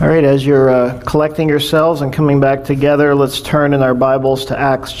All right, as you're collecting yourselves and coming back together, let's turn in our Bibles to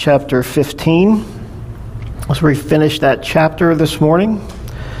Acts chapter 15. As we finish that chapter this morning,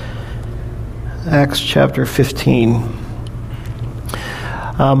 Acts chapter 15.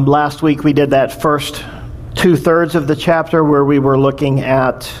 Last week we did that first two-thirds of the chapter where we were looking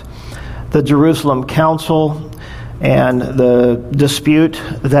at the Jerusalem Council and the dispute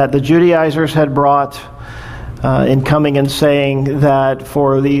that the Judaizers had brought in coming and saying that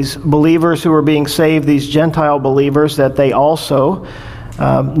for these believers who were being saved, these Gentile believers, that they also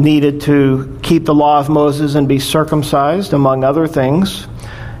needed to keep the law of Moses and be circumcised, among other things.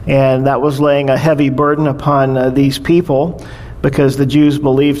 And that was laying a heavy burden upon these people, because the Jews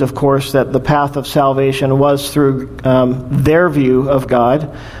believed, of course, that the path of salvation was through their view of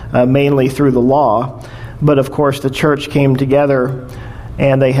God, mainly through the law. But, of course, the church came together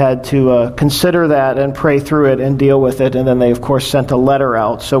and they had to consider that and pray through it and deal with it. And then they, of course, sent a letter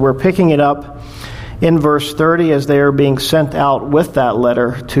out. So we're picking it up in verse 30 as they are being sent out with that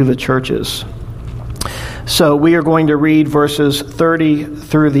letter to the churches. So we are going to read verses 30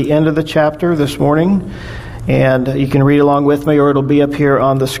 through the end of the chapter this morning. And you can read along with me, or it'll be up here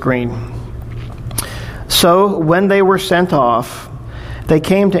on the screen. So when they were sent off, they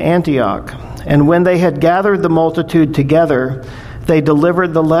came to Antioch. And when they had gathered the multitude together, they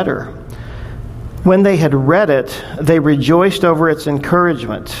delivered the letter. When they had read it, they rejoiced over its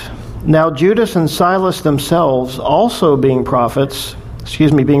encouragement. Now Judas and Silas themselves, also being prophets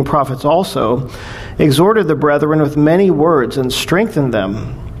also, exhorted the brethren with many words and strengthened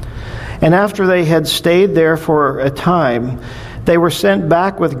them. And after they had stayed there for a time, they were sent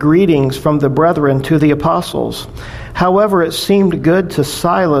back with greetings from the brethren to the apostles. However, it seemed good to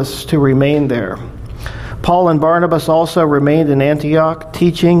Silas to remain there. Paul and Barnabas also remained in Antioch,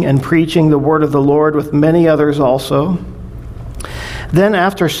 teaching and preaching the word of the Lord with many others also. Then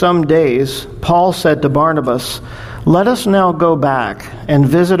after some days, Paul said to Barnabas, "Let us now go back and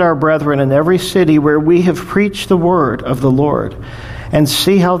visit our brethren in every city where we have preached the word of the Lord, and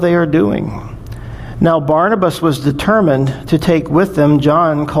see how they are doing." Now Barnabas was determined to take with them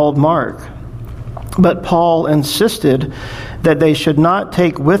John called Mark. But Paul insisted that they should not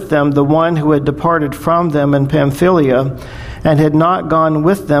take with them the one who had departed from them in Pamphylia and had not gone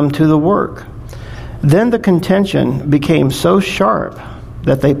with them to the work. Then the contention became so sharp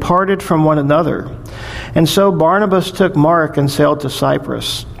that they parted from one another. And so Barnabas took Mark and sailed to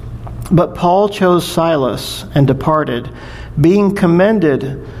Cyprus. But Paul chose Silas and departed, being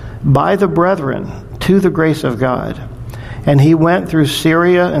commended by the brethren to the grace of God. And he went through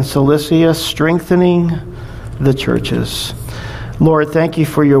Syria and Cilicia, strengthening the churches. Lord, thank you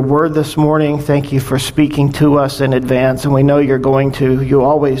for your word this morning. Thank you for speaking to us in advance. And we know you're going to. You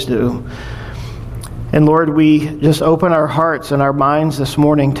always do. And Lord, we just open our hearts and our minds this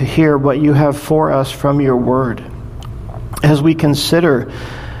morning to hear what you have for us from your word. As we consider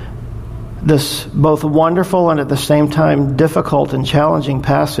this both wonderful and at the same time difficult and challenging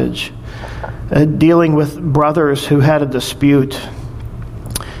passage, dealing with brothers who had a dispute,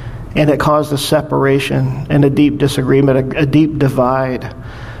 and it caused a separation and a deep disagreement, a deep divide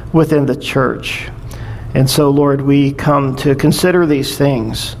within the church. And so, Lord, we come to consider these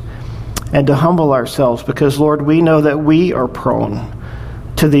things and to humble ourselves, because, Lord, we know that we are prone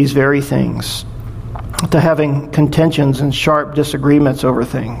to these very things, to having contentions and sharp disagreements over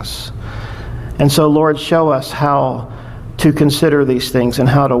things. And so, Lord, show us how to consider these things and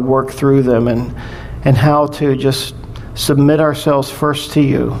how to work through them, and how to just submit ourselves first to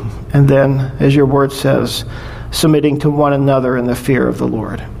you, and then, as your word says, submitting to one another in the fear of the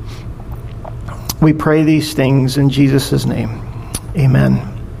Lord. We pray these things in Jesus' name. Amen.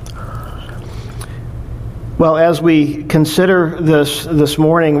 Well, as we consider this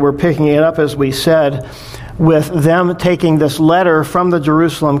morning, we're picking it up, as we said, with them taking this letter from the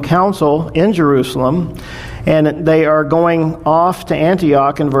Jerusalem Council in Jerusalem, and they are going off to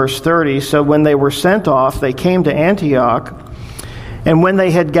Antioch in verse 30. So when they were sent off, they came to Antioch, and when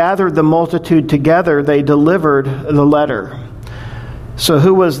they had gathered the multitude together, they delivered the letter. So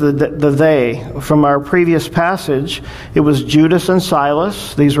who was the they? From our previous passage, it was Judas and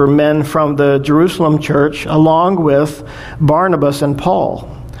Silas. These were men from the Jerusalem church, along with Barnabas and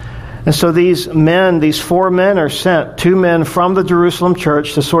Paul. And so these four men are sent, 2 men from the Jerusalem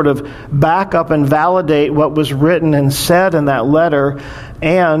church, to sort of back up and validate what was written and said in that letter,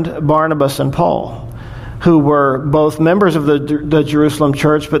 and Barnabas and Paul, who were both members of the Jerusalem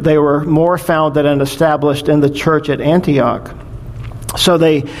church, but they were more founded and established in the church at Antioch. So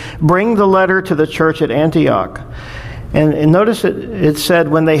they bring the letter to the church at Antioch. And notice it said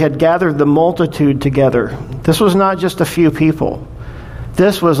when they had gathered the multitude together. This was not just a few people.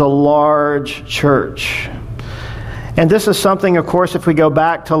 This was a large church. And this is something, of course, if we go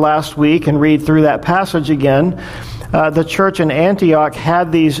back to last week and read through that passage again, the church in Antioch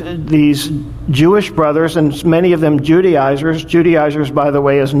had these Jewish brothers, and many of them Judaizers. Judaizers, by the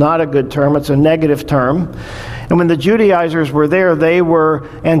way, is not a good term. It's a negative term. And when the Judaizers were there, they were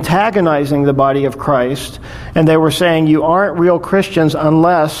antagonizing the body of Christ, and they were saying, you aren't real Christians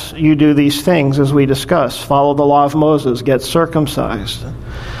unless you do these things, as we discussed. Follow the law of Moses, get circumcised.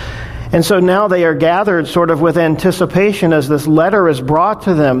 And so now they are gathered sort of with anticipation as this letter is brought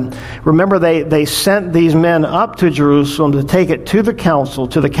to them. Remember, they sent these men up to Jerusalem to take it to the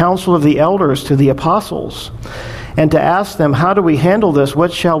council of the elders, to the apostles, and to ask them, how do we handle this?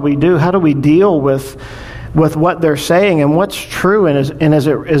 What shall we do? How do we deal with what they're saying, and what's true, and is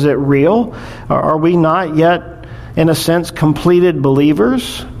it real? Are we not yet, in a sense, completed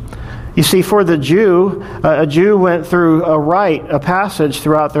believers? You see, for the Jew, a Jew went through a passage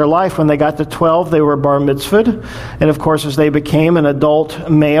throughout their life. When they got to 12, they were bar mitzvahed. And of course, as they became an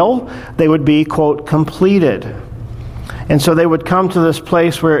adult male, they would be, quote, completed. And so they would come to this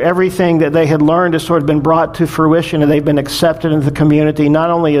place where everything that they had learned has sort of been brought to fruition, and they've been accepted into the community, not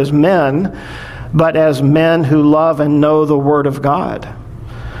only as men, but as men who love and know the Word of God.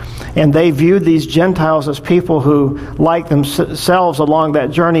 And they viewed these Gentiles as people who, like themselves along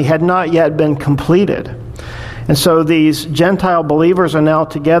that journey, had not yet been completed. And so these Gentile believers are now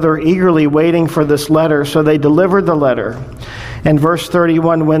together, eagerly waiting for this letter. So they delivered the letter. And verse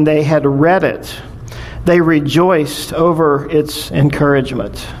 31, when they had read it, they rejoiced over its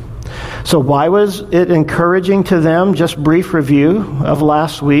encouragement. So why was it encouraging to them? Just brief review of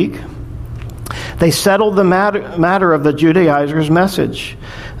last week. They settled the matter of the Judaizers' message.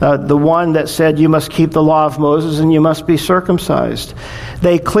 The one that said you must keep the law of Moses and you must be circumcised.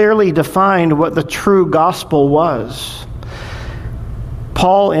 They clearly defined what the true gospel was.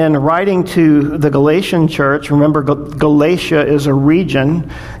 Paul, in writing to the Galatian church, remember Galatia is a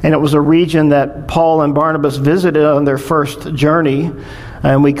region, and it was a region that Paul and Barnabas visited on their first journey.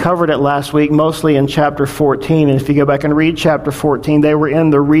 And we covered it last week, mostly in chapter 14. And if you go back and read chapter 14, they were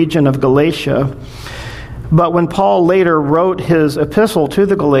in the region of Galatia. But when Paul later wrote his epistle to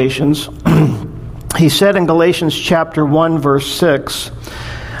the Galatians, he said in Galatians chapter 1, verse 6,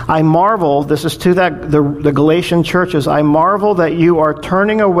 I marvel, this is to the Galatian churches, I marvel that you are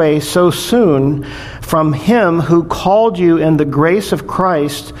turning away so soon from him who called you in the grace of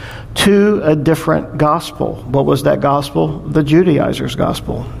Christ to a different gospel. What was that gospel? The Judaizers'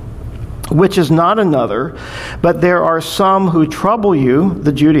 gospel, which is not another, but there are some who trouble you,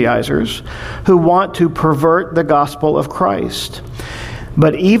 the Judaizers, who want to pervert the gospel of Christ.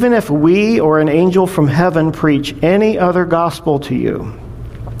 But even if we or an angel from heaven preach any other gospel to you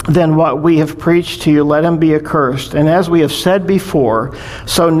than what we have preached to you, let him be accursed. And as we have said before,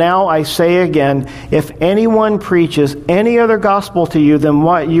 so now I say again, if anyone preaches any other gospel to you than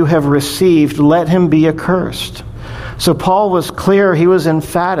what you have received, let him be accursed. So Paul was clear, he was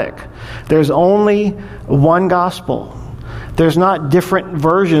emphatic. There's only one gospel. There's not different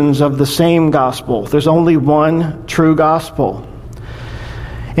versions of the same gospel. There's only one true gospel.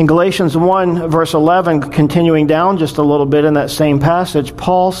 In Galatians 1, verse 11, continuing down just a little bit in that same passage,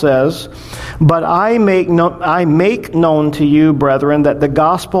 Paul says, But I make known to you, brethren, that the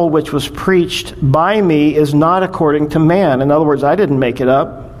gospel which was preached by me is not according to man. In other words, I didn't make it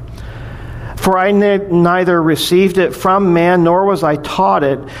up. For I neither received it from man, nor was I taught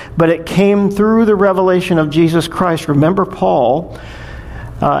it, but it came through the revelation of Jesus Christ. Remember Paul,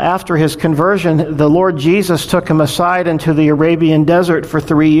 after his conversion, the Lord Jesus took him aside into the Arabian desert for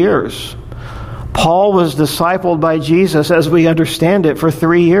 3 years. Paul was discipled by Jesus, as we understand it, for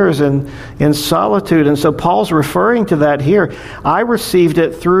 3 years in solitude. And so Paul's referring to that here. I received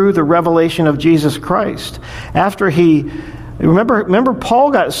it through the revelation of Jesus Christ. After he... Remember,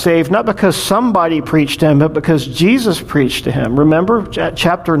 Paul got saved not because somebody preached to him, but because Jesus preached to him. Remember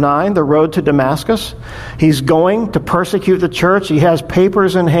chapter 9, the road to Damascus? He's going to persecute the church. He has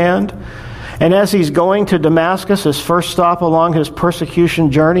papers in hand. And as he's going to Damascus, his first stop along his persecution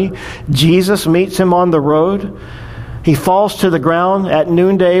journey, Jesus meets him on the road. He falls to the ground at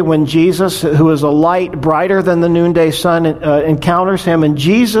noonday when Jesus, who is a light brighter than the noonday sun, encounters him. And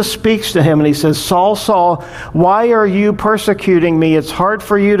Jesus speaks to him and he says, Saul, Saul, why are you persecuting me? It's hard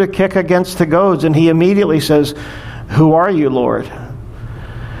for you to kick against the goads. And he immediately says, who are you, Lord?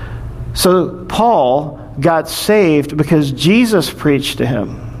 So Paul got saved because Jesus preached to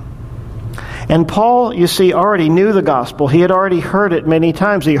him. And Paul, you see, already knew the gospel. He had already heard it many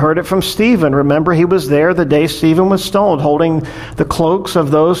times. He heard it from Stephen. Remember, he was there the day Stephen was stoned, holding the cloaks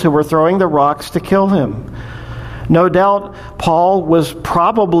of those who were throwing the rocks to kill him. No doubt Paul was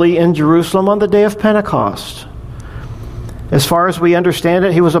probably in Jerusalem on the day of Pentecost. As far as we understand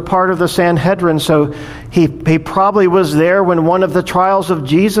it, he was a part of the Sanhedrin, so he probably was there when one of the trials of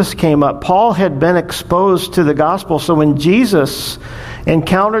Jesus came up. Paul had been exposed to the gospel, so when Jesus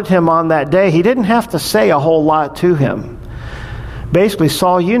encountered him on that day, he didn't have to say a whole lot to him. Basically,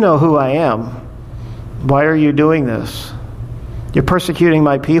 Saul, you know who I am. Why are you doing this? You're persecuting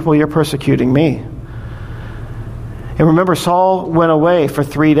my people, you're persecuting me. And remember, Saul went away for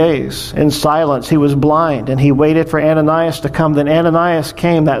 3 days in silence. He was blind, and he waited for Ananias to come. Then Ananias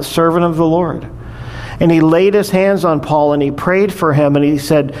came, that servant of the Lord. And he laid his hands on Paul, and he prayed for him, and he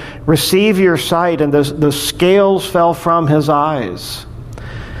said, receive your sight. And the scales fell from his eyes.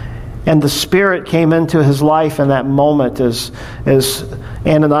 And the Spirit came into his life in that moment as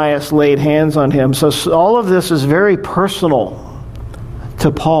Ananias laid hands on him. So all of this is very personal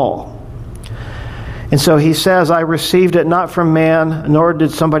to Paul. And so he says, I received it not from man, nor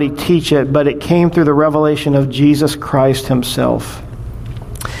did somebody teach it, but it came through the revelation of Jesus Christ himself.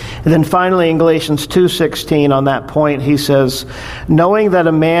 And then finally in Galatians 2:16 on that point, he says, knowing that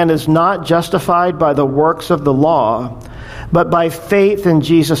a man is not justified by the works of the law, but by faith in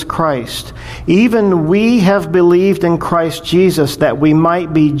Jesus Christ. Even we have believed in Christ Jesus, that we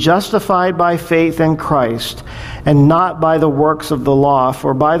might be justified by faith in Christ, and not by the works of the law.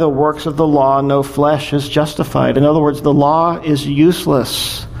 For by the works of the law no flesh is justified. In other words, the law is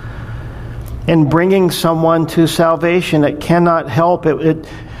useless in bringing someone to salvation. It cannot help it.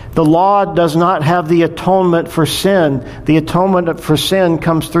 The law does not have the atonement for sin. The atonement for sin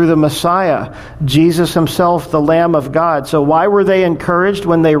comes through the Messiah, Jesus himself, the Lamb of God. So why were they encouraged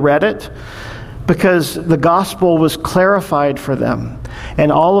when they read it? Because the gospel was clarified for them. And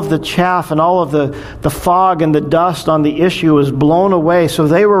all of the chaff and all of the fog and the dust on the issue was blown away. So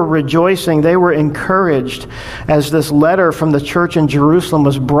they were rejoicing. They were encouraged as this letter from the church in Jerusalem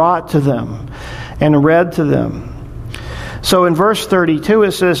was brought to them and read to them. So in verse 32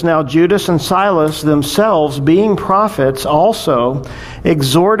 it says, now Judas and Silas themselves, being prophets, also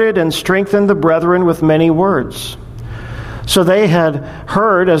exhorted and strengthened the brethren with many words. So they had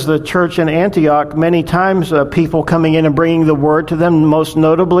heard, as the church in Antioch, many times people coming in and bringing the word to them. Most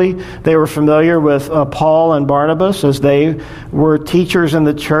notably, they were familiar with Paul and Barnabas as they were teachers in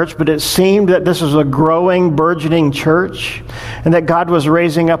the church. But it seemed that this was a growing, burgeoning church and that God was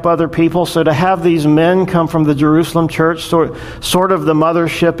raising up other people. So to have these men come from the Jerusalem church, sort of the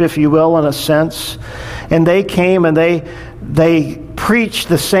mothership, if you will, in a sense, and they came and they preached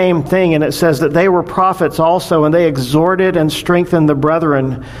the same thing, and it says that they were prophets also, and they exhorted and strengthened the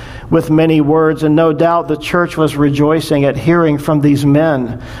brethren with many words. And no doubt the church was rejoicing at hearing from these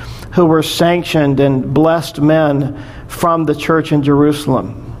men who were sanctioned and blessed men from the church in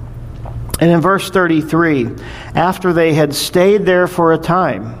Jerusalem. And in verse 33, after they had stayed there for a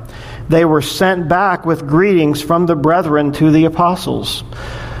time, they were sent back with greetings from the brethren to the apostles.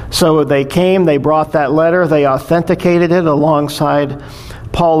 So they came, they brought that letter, they authenticated it alongside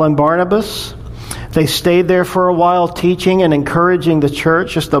Paul and Barnabas. They stayed there for a while teaching and encouraging the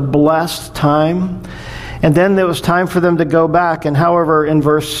church, just a blessed time. And then there was time for them to go back. And however, in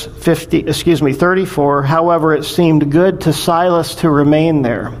verse 34, however, it seemed good to Silas to remain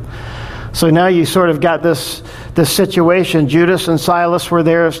there. So now you sort of got this situation. Judas and Silas were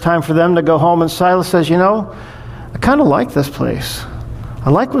there. It's time for them to go home. And Silas says, I kind of like this place. I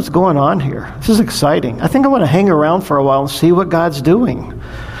like what's going on here. This is exciting. I think I want to hang around for a while and see what God's doing.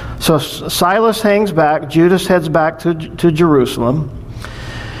 So Silas hangs back. Judas heads back to Jerusalem.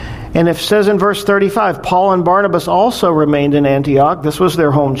 And it says in verse 35, Paul and Barnabas also remained in Antioch. This was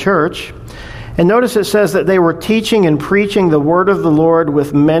their home church. And notice it says that they were teaching and preaching the word of the Lord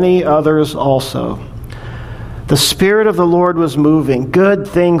with many others also. The Spirit of the Lord was moving. Good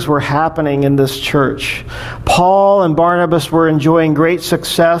things were happening in this church. Paul and Barnabas were enjoying great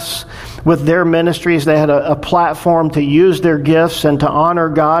success with their ministries. They had a platform to use their gifts and to honor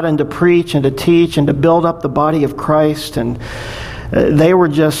God and to preach and to teach and to build up the body of Christ. And they were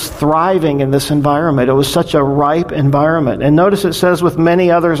just thriving in this environment. It was such a ripe environment. And notice it says with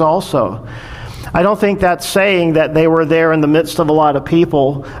many others also. I don't think that's saying that they were there in the midst of a lot of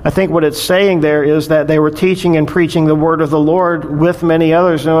people. I think what it's saying there is that they were teaching and preaching the word of the Lord with many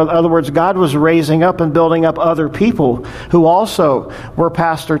others. In other words, God was raising up and building up other people who also were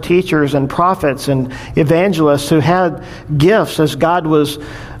pastor teachers and prophets and evangelists who had gifts as God was,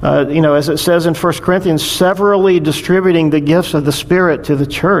 as it says in 1 Corinthians, severally distributing the gifts of the Spirit to the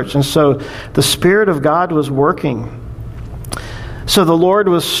church. And so the Spirit of God was working. So the Lord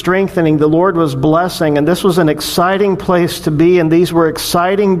was strengthening, the Lord was blessing, and this was an exciting place to be, and these were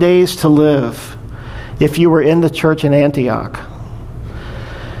exciting days to live if you were in the church in Antioch.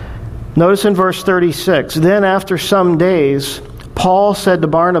 Notice in verse 36, then after some days, Paul said to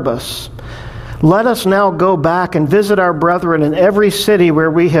Barnabas, let us now go back and visit our brethren in every city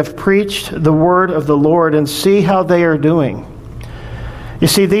where we have preached the word of the Lord and see how they are doing. You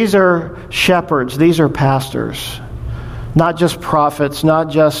see, these are shepherds, these are pastors, not just prophets, not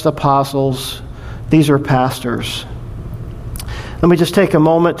just apostles, these are pastors. Let me just take a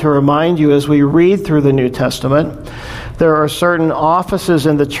moment to remind you as we read through the New Testament, there are certain offices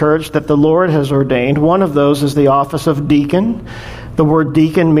in the church that the Lord has ordained. One of those is the office of deacon. The word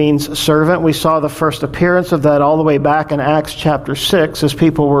deacon means servant. We saw the first appearance of that all the way back in Acts chapter 6 as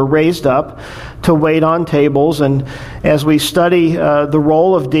people were raised up to wait on tables. And as we study the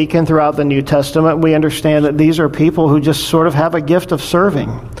role of deacon throughout the New Testament, we understand that these are people who just sort of have a gift of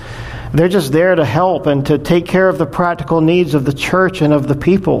serving. They're just there to help and to take care of the practical needs of the church and of the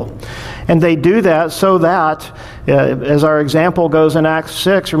people. And they do that so that, as our example goes in Acts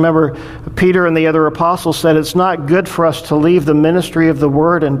 6, remember Peter and the other apostles said it's not good for us to leave the ministry of the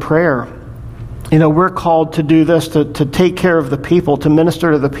word and prayer. You know, we're called to do this, to take care of the people, to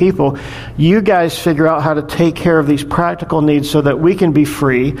minister to the people. You guys figure out how to take care of these practical needs so that we can be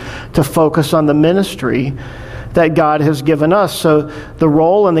free to focus on the ministry that God has given us. So the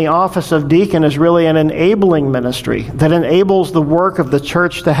role and the office of deacon is really an enabling ministry that enables the work of the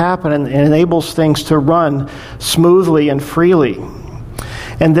church to happen and enables things to run smoothly and freely.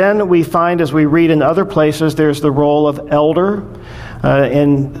 And then we find, as we read in other places, there's the role of elder.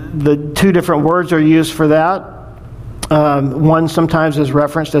 And the two different words are used for that. One sometimes is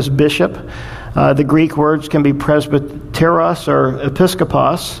referenced as bishop. The Greek words can be presbyteros or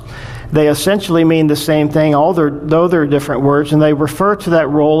episkopos. They essentially mean the same thing, though they're different words, and they refer to that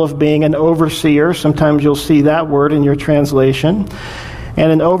role of being an overseer. Sometimes you'll see that word in your translation.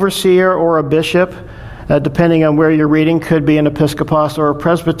 And an overseer or a bishop, depending on where you're reading, could be an episkopos or a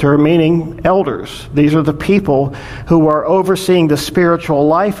presbyter, meaning elders. These are the people who are overseeing the spiritual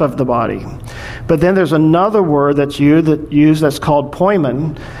life of the body. But then there's another word that's used that's called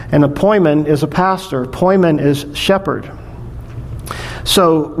poimen, and a poimen is a pastor. Poimen is shepherd.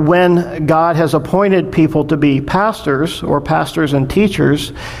 So when God has appointed people to be pastors or pastors and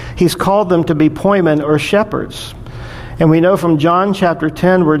teachers, he's called them to be poimen or shepherds. And we know from John chapter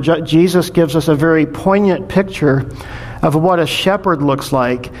 10 where Jesus gives us a very poignant picture of what a shepherd looks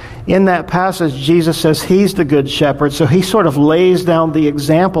like. In that passage, Jesus says he's the good shepherd. So he sort of lays down the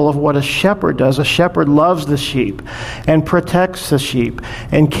example of what a shepherd does. A shepherd loves the sheep and protects the sheep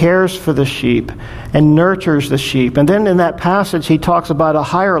and cares for the sheep and nurtures the sheep. And then in that passage, he talks about a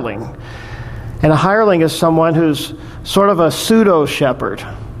hireling. And a hireling is someone who's sort of a pseudo-shepherd.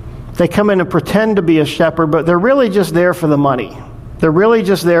 They come in and pretend to be a shepherd, but they're really just there for the money. They're really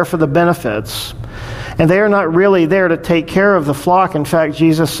just there for the benefits. And they are not really there to take care of the flock. In fact,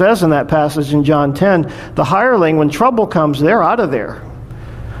 Jesus says in that passage in John 10, the hireling, when trouble comes, they're out of there.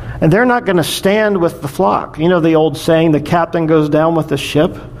 And they're not going to stand with the flock. You know the old saying, the captain goes down with the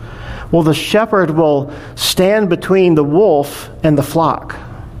ship? Well, the shepherd will stand between the wolf and the flock.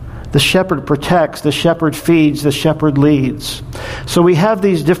 The shepherd protects, the shepherd feeds, the shepherd leads. So we have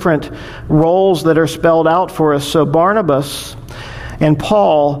these different roles that are spelled out for us. So Barnabas and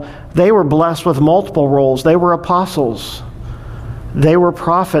Paul, they were blessed with multiple roles. They were apostles. They were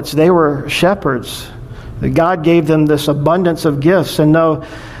prophets. They were shepherds. God gave them this abundance of gifts. And know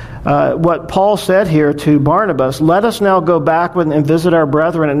what Paul said here to Barnabas, let us now go back and visit our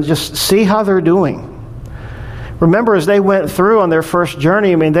brethren and just see how they're doing. Remember, as they went through on their first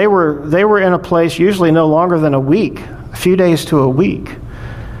journey, I mean, they were in a place usually no longer than a week, a few days to a week.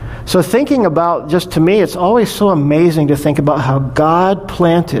 So thinking about, just to me, it's always so amazing to think about how God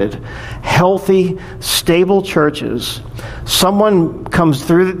planted healthy, stable churches. Someone comes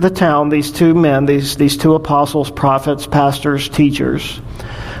through the town, these two men, these two apostles, prophets, pastors, teachers.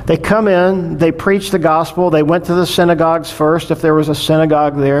 They come in, they preach the gospel. They went to the synagogues first, if there was a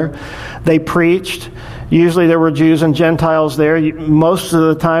synagogue there. They preached. Usually there were Jews and Gentiles there. Most of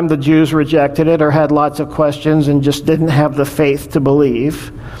the time the Jews rejected it or had lots of questions and just didn't have the faith to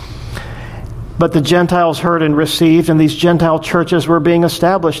believe. But the Gentiles heard and received, and these Gentile churches were being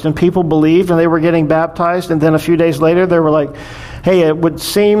established, and people believed, and they were getting baptized. And then a few days later, they were like, hey, it would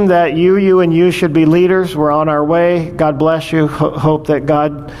seem that you and you should be leaders. We're on our way. God bless you. Hope that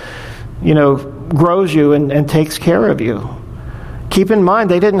God, grows you and takes care of you. Keep in mind,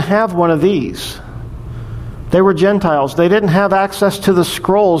 they didn't have one of these. They were Gentiles. They didn't have access to the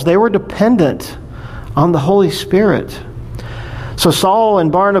scrolls. They were dependent on the Holy Spirit. So Paul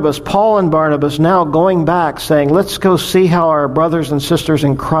and Barnabas now going back saying, let's go see how our brothers and sisters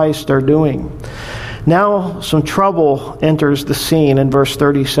in Christ are doing. Now some trouble enters the scene in verse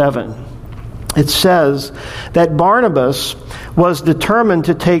 37. It says that Barnabas was determined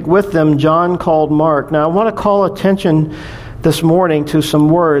to take with them John called Mark. Now I want to call attention this morning to some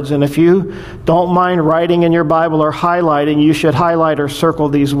words, and if you don't mind writing in your Bible or highlighting, you should highlight or circle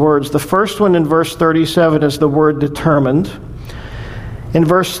these words. The first one in verse 37 is the word determined. In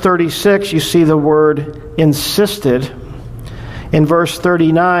verse 36, you see the word insisted. In verse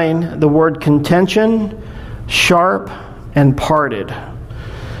 39, the word contention, sharp, and parted.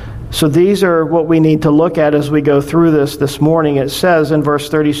 So these are what we need to look at as we go through this morning. It says in verse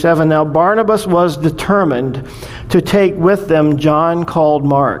 37, now Barnabas was determined to take with them John called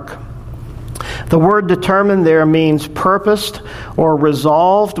Mark. The word determined there means purposed or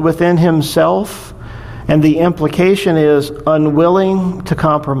resolved within himself, and the implication is unwilling to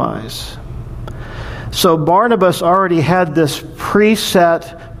compromise. So Barnabas already had this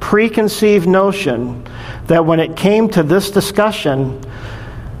preset, preconceived notion that when it came to this discussion,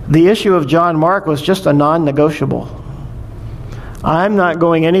 the issue of John Mark was just a non-negotiable. I'm not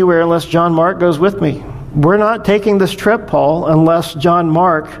going anywhere unless John Mark goes with me. We're not taking this trip, Paul, unless John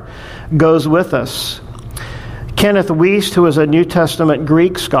Mark goes with us. Kenneth Wuest, who is a New Testament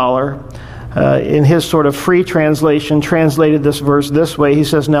Greek scholar, in his sort of free translation, translated this verse this way. He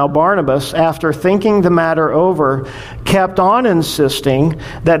says, now Barnabas, after thinking the matter over, kept on insisting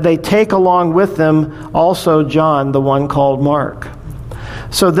that they take along with them also John, the one called Mark.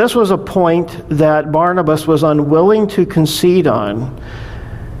 So this was a point that Barnabas was unwilling to concede on.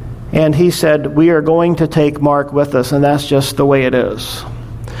 And he said, we are going to take Mark with us, and that's just the way it is.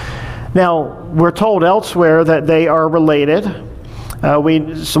 Now, we're told elsewhere that they are related.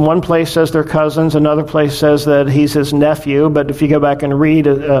 One place says they're cousins, another place says that he's his nephew, but if you go back and read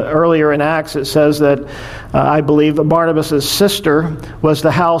earlier in Acts, it says that I believe Barnabas' sister was the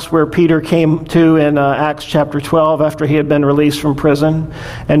house where Peter came to in Acts chapter 12 after he had been released from prison,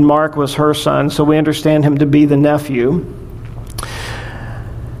 and Mark was her son, so we understand him to be the nephew.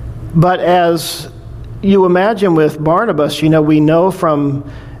 But as you imagine with Barnabas, we know from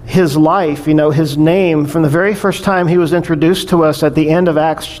his life, his name, from the very first time he was introduced to us at the end of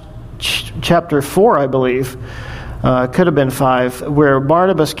Acts chapter 4, I believe, could have been 5, where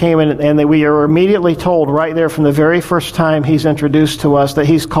Barnabas came in, and we are immediately told right there from the very first time he's introduced to us that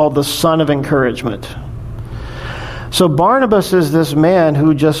he's called the son of encouragement. So Barnabas is this man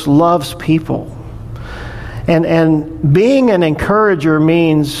who just loves people. And being an encourager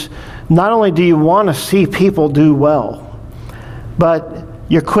means not only do you want to see people do well, but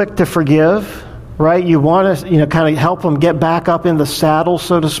you're quick to forgive, right? You want to, kind of help them get back up in the saddle,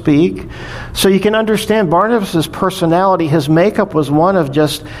 so to speak. So you can understand Barnabas' personality, his makeup was one of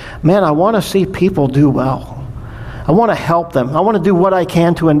just, man, I want to see people do well. I want to help them. I want to do what I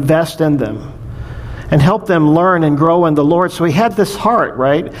can to invest in them and help them learn and grow in the Lord. So he had this heart,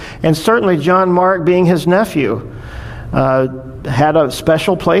 right? And certainly John Mark, being his nephew, had a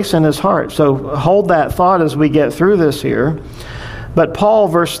special place in his heart. So hold that thought as we get through this here. But Paul,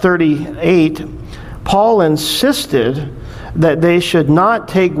 verse 38, Paul insisted that they should not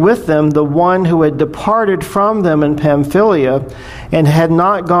take with them the one who had departed from them in Pamphylia and had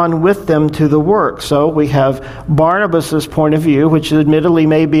not gone with them to the work. So we have Barnabas' point of view, which admittedly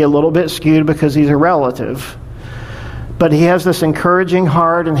may be a little bit skewed because he's a relative. But he has this encouraging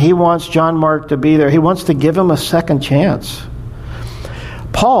heart, and he wants John Mark to be there. He wants to give him a second chance.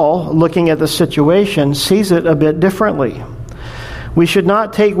 Paul, looking at the situation, sees it a bit differently. We should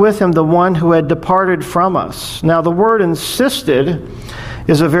not take with him the one who had departed from us. Now, the word insisted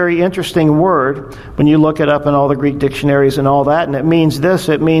is a very interesting word when you look it up in all the Greek dictionaries and all that. And it means this.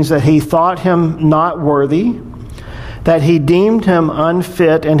 It means that he thought him not worthy, that he deemed him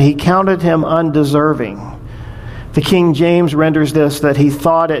unfit, and he counted him undeserving. The King James renders this, that he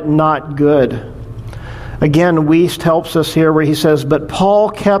thought it not good. Again, Wuest helps us here where he says, but Paul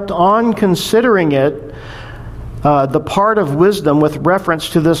kept on considering it the part of wisdom with reference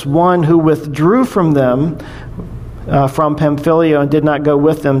to this one who withdrew from them from Pamphylia and did not go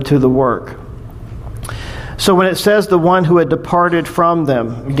with them to the work. So when it says the one who had departed from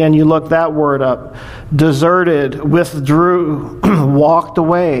them, again, you look that word up, deserted, withdrew, walked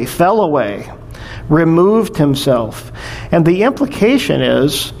away, fell away, removed himself. And the implication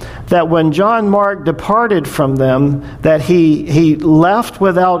is that when John Mark departed from them, that he left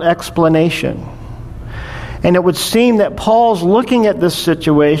without explanation. And it would seem that Paul's looking at this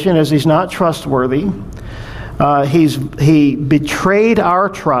situation as he's not trustworthy. He betrayed our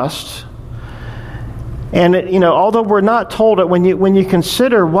trust. And although we're not told it, when you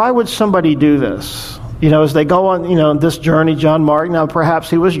consider why would somebody do this? As they go on, this journey, John Mark. Now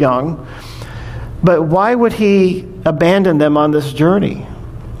perhaps he was young, But why would he abandon them on this journey?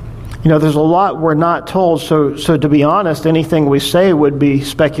 There's a lot we're not told, so to be honest, anything we say would be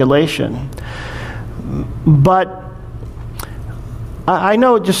speculation. But I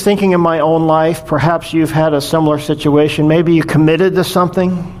know, just thinking in my own life, perhaps you've had a similar situation. Maybe you committed to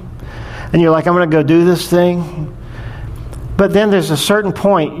something, and you're like, I'm going to go do this thing. But then there's a certain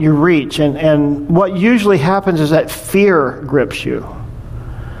point you reach, and what usually happens is that fear grips you.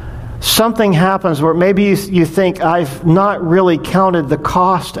 Something happens where maybe you think, I've not really counted the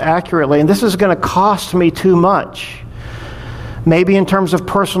cost accurately, and this is going to cost me too much. Maybe in terms of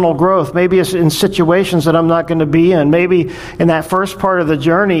personal growth. Maybe it's in situations that I'm not going to be in. Maybe in that first part of the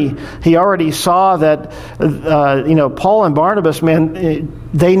journey, he already saw that, Paul and Barnabas,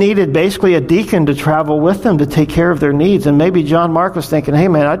 they needed basically a deacon to travel with them to take care of their needs. And maybe John Mark was thinking, hey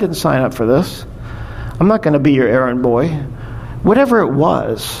man, I didn't sign up for this. I'm not going to be your errand boy. Whatever it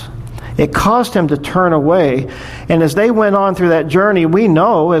was, it caused him to turn away. And as they went on through that journey, we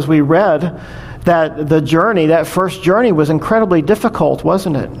know, as we read, that the journey, that first journey, was incredibly difficult,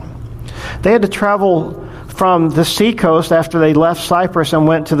 wasn't it? They had to travel from the seacoast after they left Cyprus and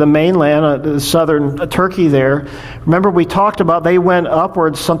went to the mainland, southern Turkey there. Remember, we talked about they went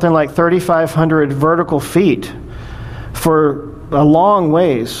upwards something like 3,500 vertical feet for a long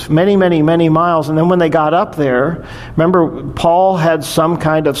ways, many, many, many miles. And then when they got up there, remember, Paul had some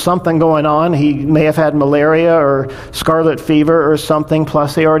kind of something going on. He may have had malaria or scarlet fever or something,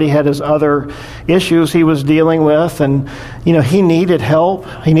 plus he already had his other issues he was dealing with. And, he needed help.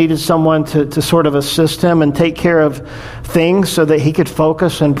 He needed someone to sort of assist him and take care of things so that he could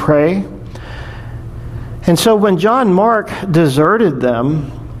focus and pray. And so when John Mark deserted them,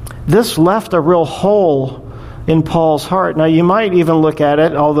 this left a real hole in Paul's heart. Now, you might even look at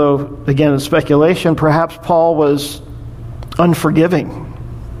it, although, again, it's speculation, perhaps Paul was unforgiving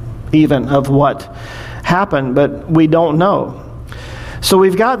even of what happened, but we don't know. So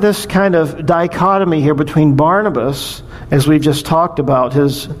we've got this kind of dichotomy here between Barnabas, as we've just talked about,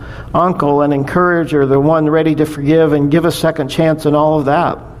 his uncle and encourager, the one ready to forgive and give a second chance and all of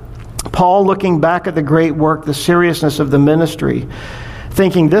that. Paul looking back at the great work, the seriousness of the ministry,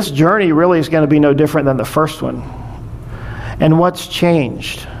 thinking this journey really is going to be no different than the first one. And what's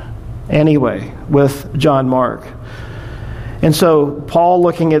changed anyway with John Mark? And so Paul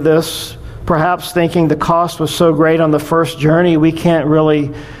looking at this, perhaps thinking the cost was so great on the first journey, we can't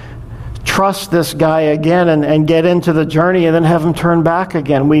really trust this guy again and get into the journey and then have him turn back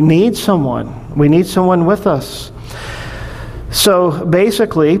again. We need someone. We need someone with us. So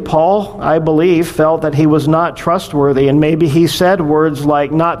basically, Paul, I believe, felt that he was not trustworthy, and maybe he said words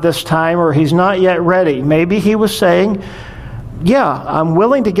like, not this time, or he's not yet ready. Maybe he was saying, yeah, I'm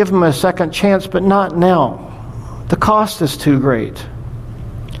willing to give him a second chance, but not now. The cost is too great.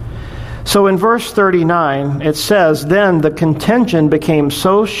 So in verse 39, it says, then the contention became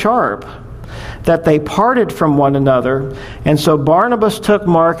so sharp that they parted from one another. And so Barnabas took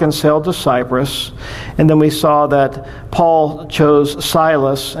Mark and sailed to Cyprus. And then we saw that Paul chose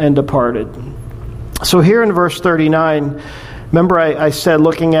Silas and departed. So here in verse 39, remember I said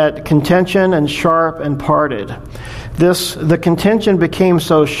looking at contention and sharp and parted. The contention became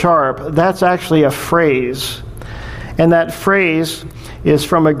so sharp, that's actually a phrase. And that phrase is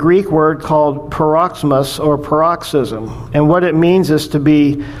from a Greek word called paroxysmos or paroxysm. And what it means is to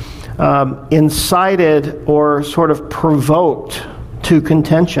be incited or sort of provoked to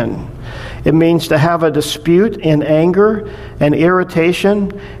contention. It means to have a dispute in anger and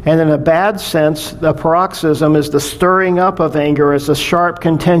irritation, and in a bad sense, the paroxysm is the stirring up of anger. It's a sharp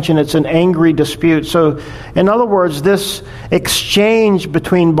contention. It's an angry dispute. So, in other words, this exchange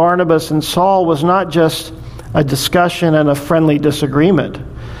between Barnabas and Saul was not just a discussion and a friendly disagreement.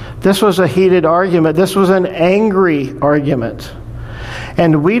 This was a heated argument. This was an angry argument.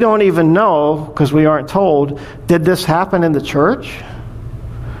 And we don't even know, because we aren't told, did this happen in the church?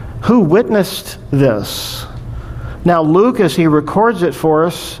 Who witnessed this? Now, Luke, as he records it for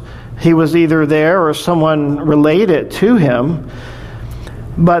us, he was either there or someone relayed it to him.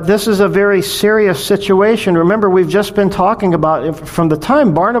 But this is a very serious situation. Remember, we've just been talking about, from the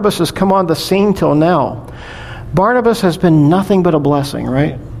time Barnabas has come on the scene till now, Barnabas has been nothing but a blessing,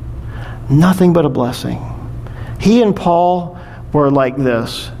 right? Nothing but a blessing. He and Paul were like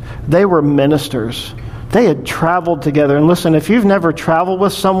this. They were ministers. They had traveled together. And listen, if you've never traveled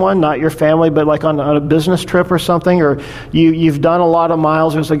with someone, not your family, but like on a business trip or something, or you've done a lot of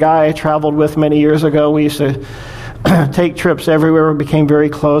miles. There's a guy I traveled with many years ago. We used to take trips everywhere. We became very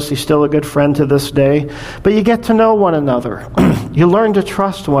close. He's still a good friend to this day. But you get to know one another. You learn to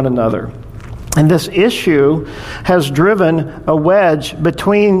trust one another. And this issue has driven a wedge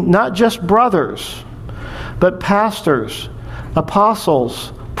between not just brothers, but pastors,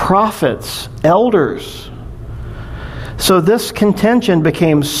 apostles, prophets, elders. So this contention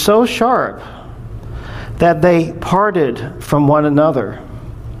became so sharp that they parted from one another.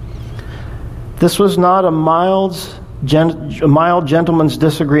 This was not a mild gentleman's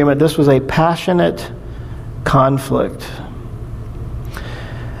disagreement. This was a passionate conflict.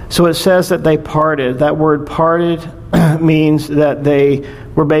 So it says that they parted. That word parted means that they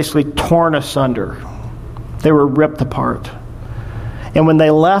were basically torn asunder. They were ripped apart. And when they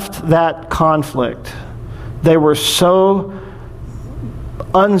left that conflict, they were so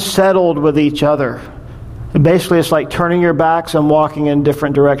unsettled with each other. Basically, it's like turning your backs and walking in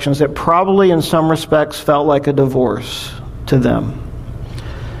different directions. It probably, in some respects, felt like a divorce to them.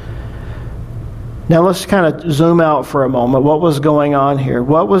 Now, let's kind of zoom out for a moment. What was going on here?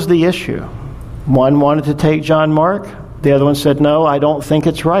 What was the issue? One wanted to take John Mark. The other one said, no, I don't think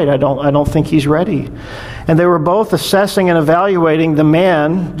it's right. I don't think he's ready. And they were both assessing and evaluating the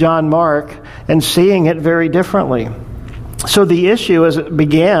man, John Mark, and seeing it very differently. So the issue as it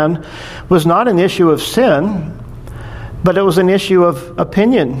began was not an issue of sin, but it was an issue of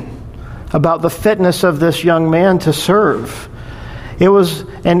opinion about the fitness of this young man to serve. It was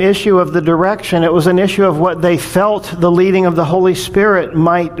an issue of the direction. It was an issue of what they felt the leading of the Holy Spirit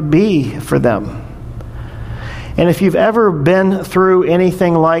might be for them. And if you've ever been through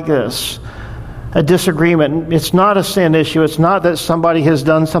anything like this, a disagreement, it's not a sin issue. It's not that somebody has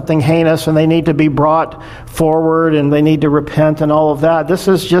done something heinous and they need to be brought forward and they need to repent and all of that. This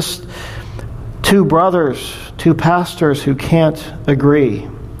is just two brothers, two pastors who can't agree.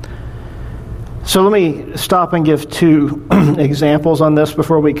 So let me stop and give two examples on this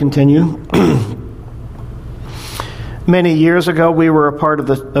before we continue. Many years ago, we were a part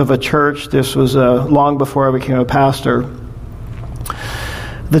of a church. This was long before I became a pastor.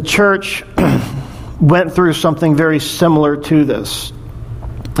 The church went through something very similar to this.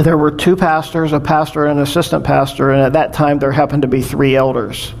 There were two pastors, a pastor and an assistant pastor, and at that time there happened to be 3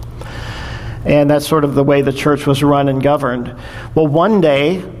 elders. And that's sort of the way the church was run and governed. Well, one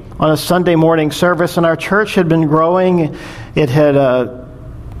day, on a Sunday morning service, and our church had been growing. It had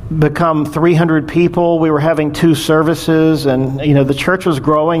become 300 people. We were having 2 services, and the church was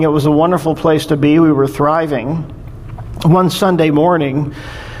growing. It was a wonderful place to be. We were thriving. One Sunday morning,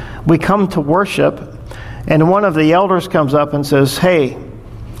 we come to worship, and one of the elders comes up and says, hey,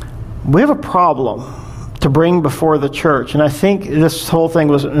 we have a problem to bring before the church. And I think this whole thing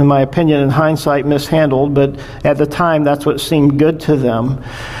was, in my opinion, in hindsight, mishandled, but at the time, that's what seemed good to them.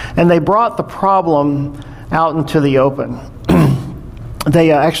 And they brought the problem out into the open.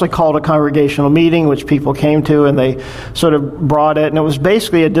 They actually called a congregational meeting, which people came to, and they sort of brought it. And it was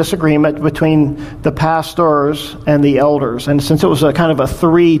basically a disagreement between the pastors and the elders. And since it was a kind of a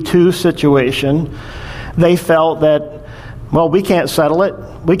 3-2 situation, they felt that, well, we can't settle it.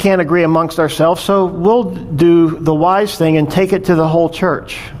 We can't agree amongst ourselves, so we'll do the wise thing and take it to the whole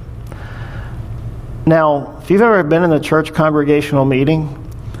church. Now, if you've ever been in a church congregational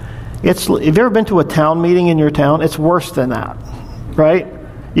meeting, if you've ever been to a town meeting in your town, it's worse than that, right?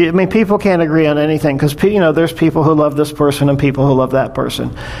 People can't agree on anything because, there's people who love this person and people who love that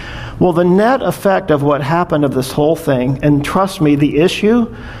person. Well, the net effect of what happened of this whole thing, and trust me, the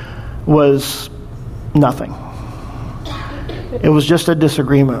issue was nothing. It was just a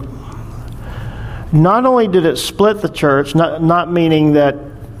disagreement. Not only did it split the church, not meaning that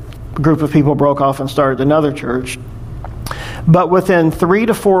a group of people broke off and started another church, but within 3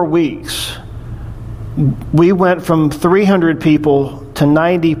 to 4 weeks, we went from 300 people to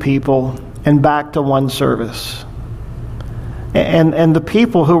 90 people and back to one service. And the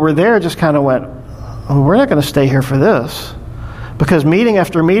people who were there just kind of went, oh, we're not going to stay here for this. Because meeting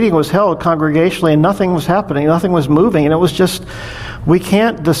after meeting was held congregationally and nothing was happening, nothing was moving. And it was just, we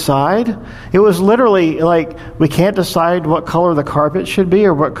can't decide. It was literally like, we can't decide what color the carpet should be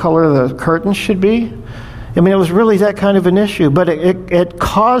or what color the curtains should be. It was really that kind of an issue. But it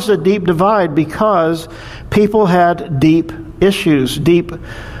caused a deep divide because people had deep issues, deep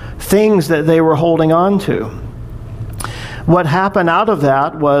things that they were holding on to. What happened out of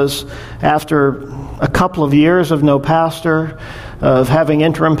that was, after a couple of years of no pastor, of having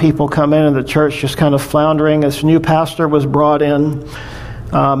interim people come in and the church just kind of floundering, this new pastor was brought in.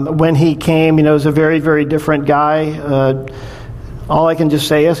 When he came, he was a very, very different guy. All I can just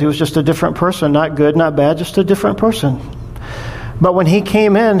say is he was just a different person, not good, not bad, just a different person. But when he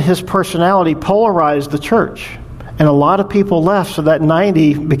came in, his personality polarized the church. And a lot of people left, so that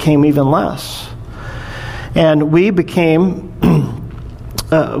 90 became even less. And we became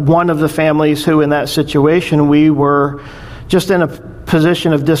one of the families who, in that situation, we were just in a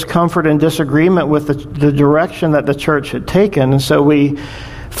position of discomfort and disagreement with the direction that the church had taken. And so we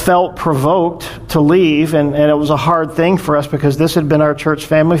felt provoked to leave, and it was a hard thing for us because this had been our church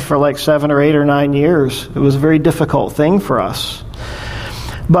family for like 7 or 8 or 9 years. It was a very difficult thing for us.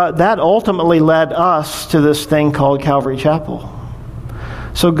 But that ultimately led us to this thing called Calvary Chapel.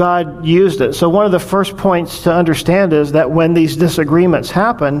 So God used it. So one of the first points to understand is that when these disagreements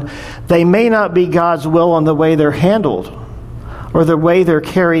happen, they may not be God's will on the way they're handled or the way they're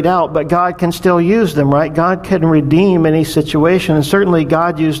carried out, but God can still use them, right? God can redeem any situation, and certainly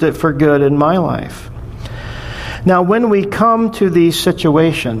God used it for good in my life. Now, when we come to these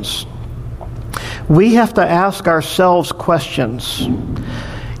situations, we have to ask ourselves questions.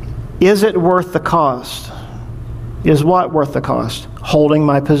 Is it worth the cost? Is what worth the cost? Holding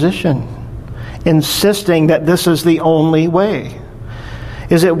my position, insisting that this is the only way.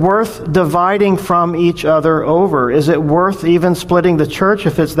 Is it worth dividing from each other over? Is it worth even splitting the church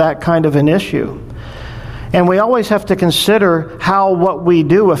if it's that kind of an issue? And we always have to consider how what we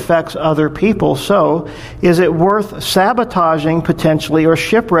do affects other people. So, is it worth sabotaging potentially or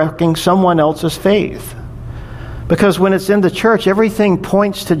shipwrecking someone else's faith? Because when it's in the church, everything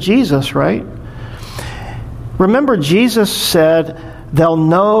points to Jesus, right? Remember, Jesus said, "They'll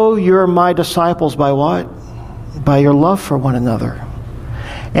know you're my disciples by what? By your love for one another."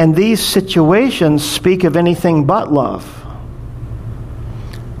 And these situations speak of anything but love.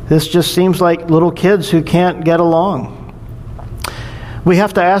 This just seems like little kids who can't get along. We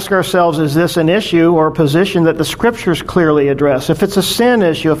have to ask ourselves, is this an issue or a position that the Scriptures clearly address? If it's a sin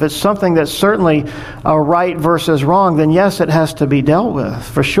issue, if it's something that's certainly a right versus wrong, then yes, it has to be dealt with,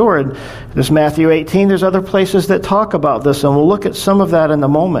 for sure. There's Matthew 18, there's other places that talk about this, and we'll look at some of that in a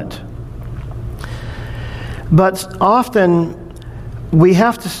moment. But often, we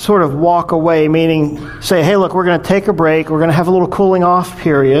have to sort of walk away, meaning say, hey, look, we're going to take a break. We're going to have a little cooling off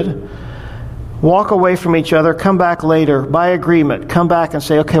period. Walk away from each other. Come back later by agreement. Come back and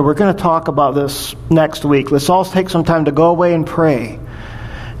say, okay, we're going to talk about this next week. Let's all take some time to go away and pray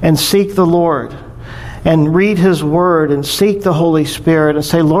and seek the Lord and read His Word and seek the Holy Spirit and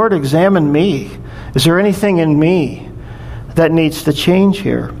say, Lord, examine me. Is there anything in me that needs to change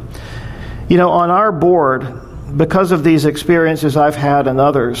here? You know, on our board, because of these experiences I've had and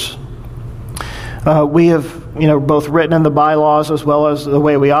others, we have, both written in the bylaws as well as the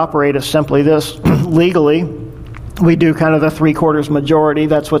way we operate is simply this. Legally, we do kind of the 3/4 majority.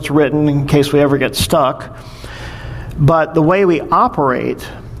 That's what's written in case we ever get stuck. But the way we operate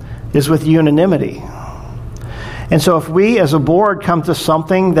is with unanimity. And so if we as a board come to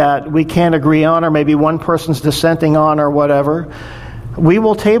something that we can't agree on, or maybe one person's dissenting on or whatever, we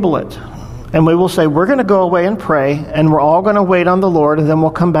will table it. And we will say, we're going to go away and pray, and we're all going to wait on the Lord, and then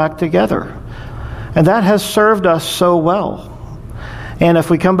we'll come back together. And that has served us so well. And if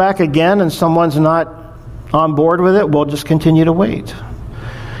we come back again and someone's not on board with it, we'll just continue to wait.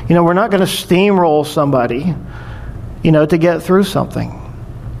 We're not going to steamroll somebody, to get through something.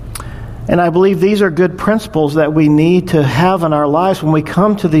 And I believe these are good principles that we need to have in our lives when we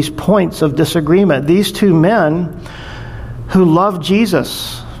come to these points of disagreement. These two men who loved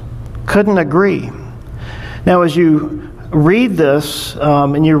Jesus couldn't agree. Now, as you read this,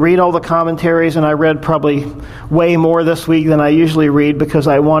 and you read all the commentaries, and I read probably way more this week than I usually read because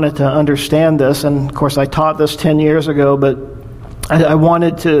I wanted to understand this. And of course, I taught this 10 years ago, but I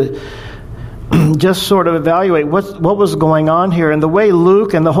wanted to just sort of evaluate what was going on here. And the way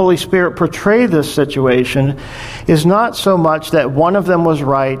Luke and the Holy Spirit portray this situation is not so much that one of them was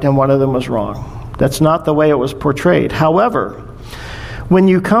right and one of them was wrong. That's not the way it was portrayed. However, when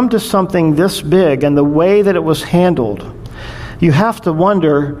you come to something this big and the way that it was handled, you have to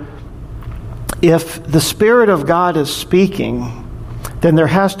wonder, if the Spirit of God is speaking, then there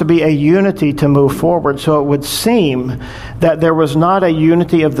has to be a unity to move forward. So it would seem that there was not a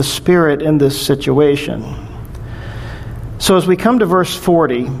unity of the Spirit in this situation. So as we come to verse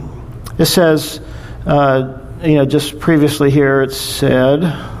 40, it says, just previously here it said,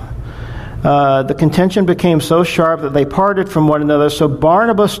 the contention became so sharp that they parted from one another. So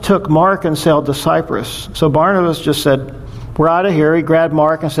Barnabas took Mark and sailed to Cyprus. So Barnabas just said, we're out of here. He grabbed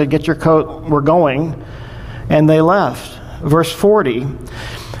Mark and said, get your coat, we're going. And they left. Verse 40,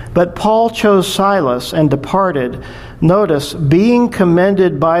 but Paul chose Silas and departed. Notice, being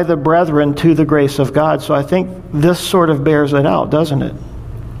commended by the brethren to the grace of God. So I think this sort of bears it out, doesn't it?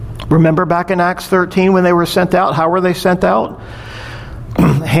 Remember back in Acts 13 when they were sent out? How were they sent out?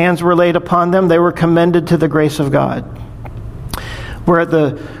 Hands were laid upon them. They were commended to the grace of God. We're at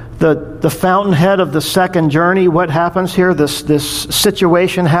the the fountainhead of the second journey, what happens here? This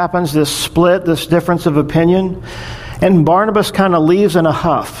situation happens, this split, this difference of opinion. And Barnabas kind of leaves in a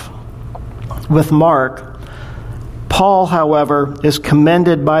huff with Mark. Paul, however, is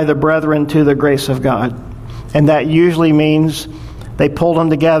commended by the brethren to the grace of God. And that usually means they pulled them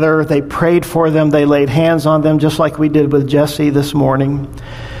together, they prayed for them, they laid hands on them, just like we did with Jesse this morning.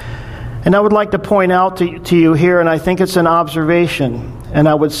 And I would like to point out to you here, and I think it's an observation, and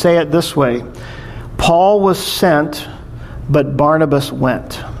I would say it this way. Paul was sent, but Barnabas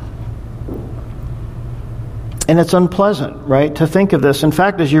went. And it's unpleasant, right, to think of this. In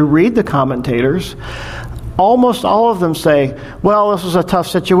fact, as you read the commentators, almost all of them say, well, this was a tough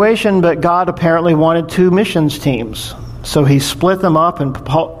situation, but God apparently wanted 2 missions teams. So he split them up, and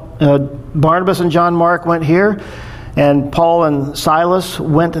Barnabas and John Mark went here, and Paul and Silas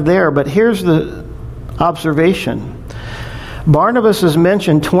went there. But here's the observation. Barnabas is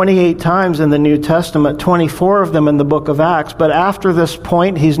mentioned 28 times in the New Testament, 24 of them in the book of Acts, but after this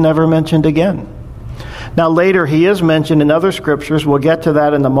point, he's never mentioned again. Now later, he is mentioned in other scriptures. We'll get to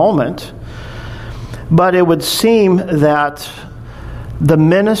that in a moment. But it would seem that the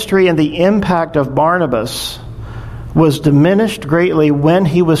ministry and the impact of Barnabas was diminished greatly when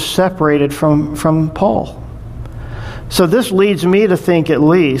he was separated from Paul. So this leads me to think, at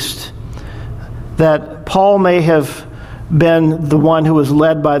least, that Paul may have been the one who was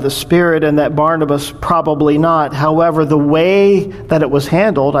led by the Spirit and that Barnabas probably not. However, the way that it was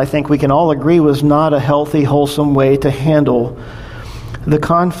handled, I think we can all agree, was not a healthy, wholesome way to handle the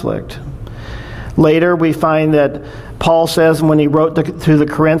conflict. Later, we find that Paul says, when he wrote to the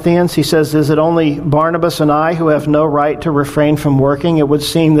Corinthians, he says, is it only Barnabas and I who have no right to refrain from working? It would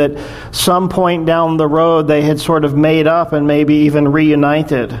seem that some point down the road they had sort of made up and maybe even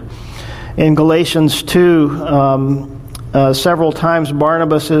reunited. In Galatians 2, several times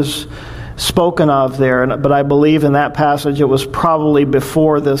Barnabas is spoken of there, but I believe in that passage it was probably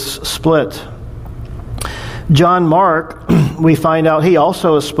before this split. John Mark, we find out he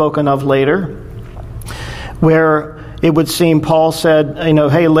also is spoken of later, where it would seem Paul said,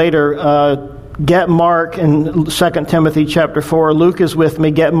 hey, later, get Mark in 2 Timothy chapter 4. Luke is with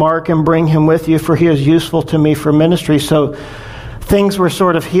me. Get Mark and bring him with you, for he is useful to me for ministry. So things were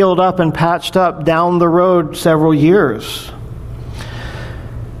sort of healed up and patched up down the road several years.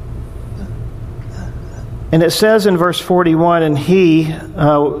 And it says in verse 41, and he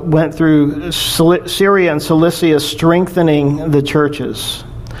went through Syria and Cilicia, strengthening the churches.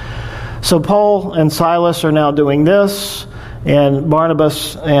 So Paul and Silas are now doing this, and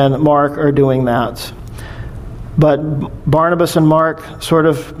Barnabas and Mark are doing that. But Barnabas and Mark sort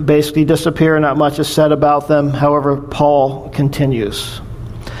of basically disappear. Not much is said about them. However, Paul continues.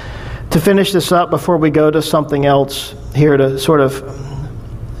 To finish this up before we go to something else here to sort of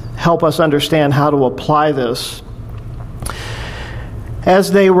help us understand how to apply this.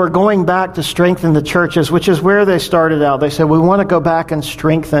 As they were going back to strengthen the churches, which is where they started out, they said, we want to go back and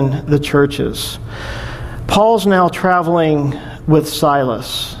strengthen the churches. Paul's now traveling with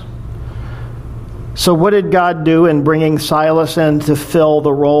Silas. So what did God do in bringing Silas in to fill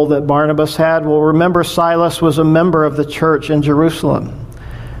the role that Barnabas had? Well, remember, Silas was a member of the church in Jerusalem.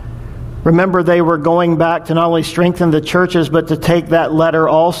 Remember, they were going back to not only strengthen the churches, but to take that letter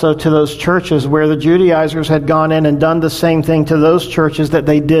also to those churches where the Judaizers had gone in and done the same thing to those churches that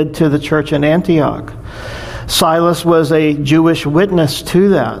they did to the church in Antioch. Silas was a Jewish witness to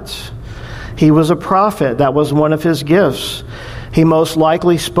that. He was a prophet. That was one of his gifts. He most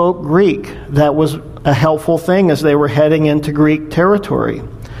likely spoke Greek. That was a helpful thing as they were heading into Greek territory.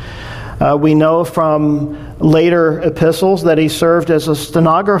 We know from later epistles that he served as a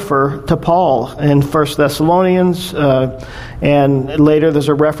stenographer to Paul in 1 Thessalonians, and later there's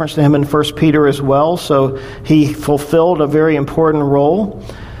a reference to him in 1 Peter as well. So he fulfilled a very important role.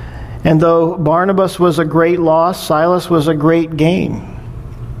 And though Barnabas was a great loss, Silas was a great gain.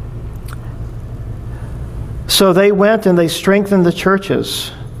 So they went and they strengthened the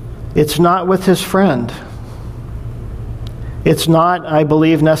churches. It's not with his friend. It's not, I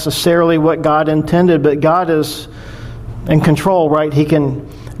believe, necessarily what God intended, but God is in control, right? He can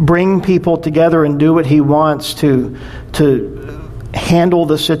bring people together and do what he wants to handle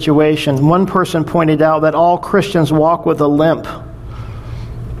the situation. One person pointed out that all Christians walk with a limp.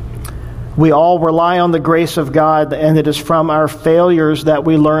 We all rely on the grace of God, and it is from our failures that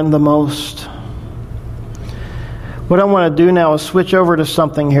we learn the most. What I want to do now is switch over to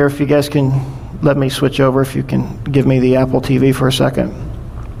something here, if you guys can let me switch over, if you can give me the Apple TV for a second.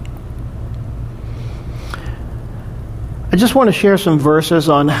 I just want to share some verses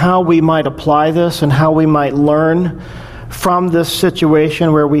on how we might apply this and how we might learn from this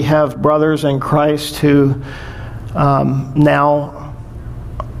situation where we have brothers in Christ who now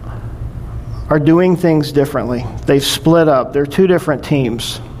are doing things differently. They've split up. They're two different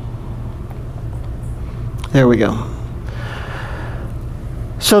teams. There we go.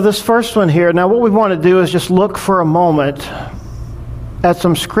 So this first one here, now what we want to do is just look for a moment at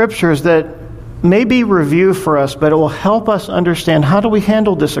some scriptures that may be review for us, but it will help us understand how do we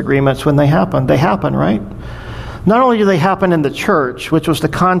handle disagreements when they happen. They happen, right? Not only do they happen in the church, which was the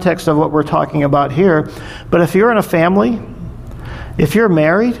context of what we're talking about here, but if you're in a family, if you're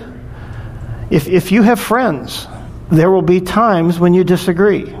married, if you have friends, there will be times when you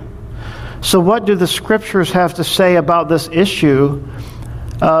disagree. So what do the scriptures have to say about this issue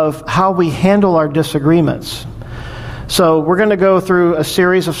of how we handle our disagreements? So we're going to go through a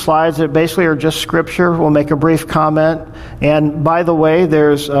series of slides that basically are just scripture. We'll make a brief comment. And by the way,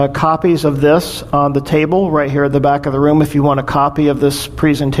 there's copies of this on the table right here at the back of the room if you want a copy of this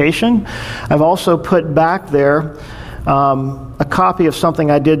presentation. I've also put back there a copy of something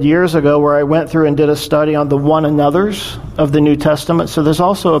I did years ago where I went through and did a study on the one another's of the New Testament. So there's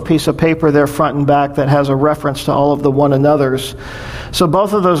also a piece of paper there front and back that has a reference to all of the one another's. So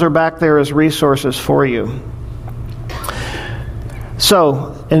both of those are back there as resources for you.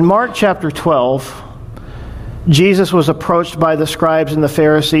 So in Mark chapter 12, Jesus was approached by the scribes and the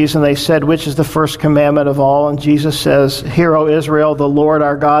Pharisees, and they said, "Which is the first commandment of all?" And Jesus says, "Hear, O Israel, the Lord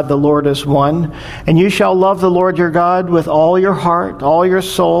our God, the Lord is one. And you shall love the Lord your God with all your heart, all your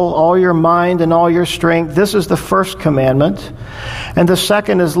soul, all your mind, and all your strength. This is the first commandment. And the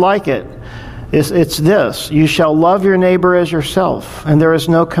second is like it. It's this, you shall love your neighbor as yourself. And there is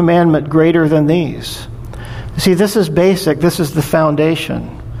no commandment greater than these." See, this is basic. This is the foundation.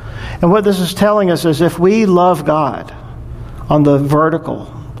 And what this is telling us is if we love God on the vertical,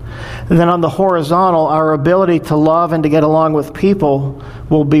 then on the horizontal, our ability to love and to get along with people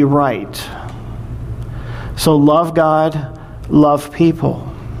will be right. So love God, love people.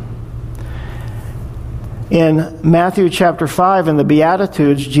 In Matthew chapter 5 in the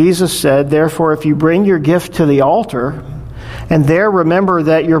Beatitudes, Jesus said, "Therefore, if you bring your gift to the altar, and there remember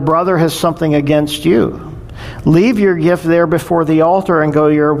that your brother has something against you, leave your gift there before the altar and go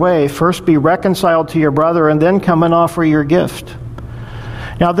your way. First be reconciled to your brother and then come and offer your gift."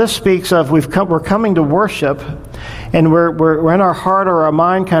 Now this speaks of we're coming to worship and we're in our heart or our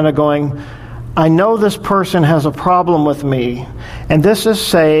mind kind of going, I know this person has a problem with me. And this is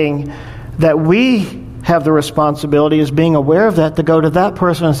saying that we have the responsibility as being aware of that to go to that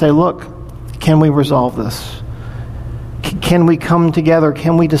person and say, look, can we resolve this? Can we come together?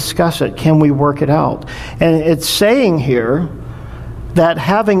 Can we discuss it? Can we work it out? And it's saying here that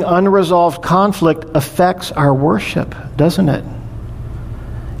having unresolved conflict affects our worship, doesn't it?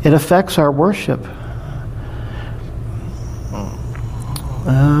 It affects our worship.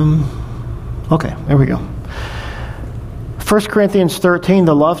 Okay, there we go. 1 Corinthians 13,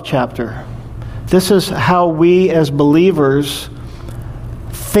 the love chapter. This is how we as believers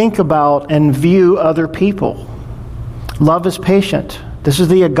think about and view other people. Love is patient. This is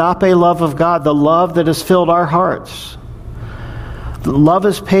the agape love of God, the love that has filled our hearts. Love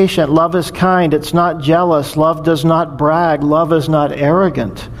is patient. Love is kind. It's not jealous. Love does not brag. Love is not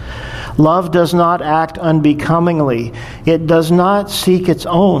arrogant. Love does not act unbecomingly. It does not seek its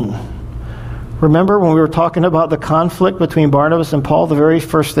own. Remember when we were talking about the conflict between Barnabas and Paul? The very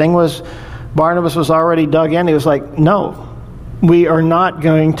first thing was Barnabas was already dug in. He was like, no. We are not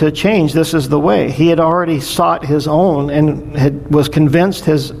going to change. This is the way. He had already sought his own and was convinced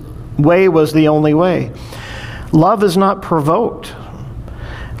his way was the only way. Love is not provoked.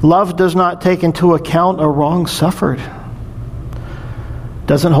 Love does not take into account a wrong suffered.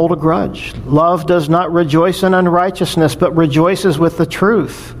 Doesn't hold a grudge. Love does not rejoice in unrighteousness, but rejoices with the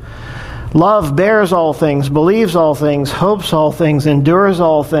truth. Love bears all things, believes all things, hopes all things, endures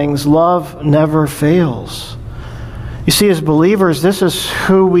all things. Love never fails. You see, as believers, this is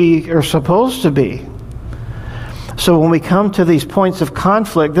who we are supposed to be. So when we come to these points of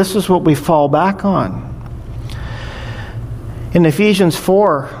conflict, this is what we fall back on. In Ephesians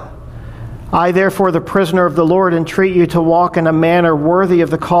 4, I, therefore, the prisoner of the Lord, entreat you to walk in a manner worthy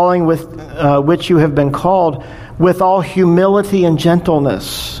of the calling with which you have been called, with all humility and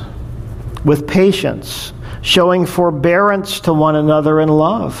gentleness, with patience, showing forbearance to one another in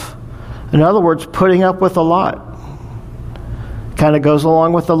love. In other words, putting up with a lot. Kind of goes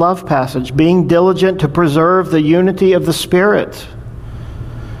along with the love passage. Being diligent to preserve the unity of the Spirit.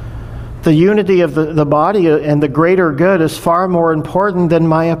 The unity of the body and the greater good is far more important than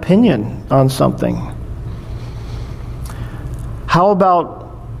my opinion on something. How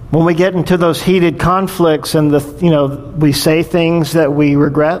about When we get into those heated conflicts and we say things that we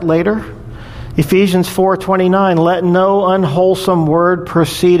regret later. Ephesians 4:29, let no unwholesome word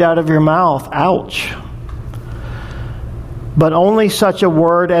proceed out of your mouth. Ouch. But only such a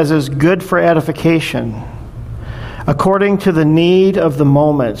word as is good for edification, according to the need of the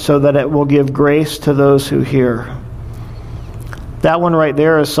moment, so that it will give grace to those who hear. That one right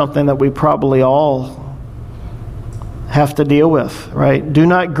there is something that we probably all have to deal with, right? Do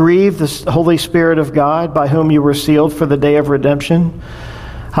not grieve the Holy Spirit of God, by whom you were sealed for the day of redemption.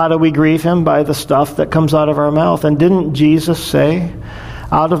 How do we grieve Him? By the stuff that comes out of our mouth. And didn't Jesus say,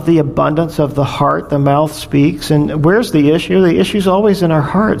 out of the abundance of the heart, the mouth speaks? And where's the issue? The issue's always in our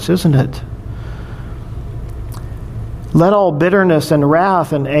hearts, isn't it? Let all bitterness and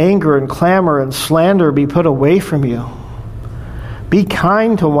wrath and anger and clamor and slander be put away from you. Be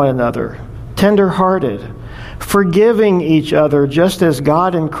kind to one another, tender-hearted, forgiving each other, just as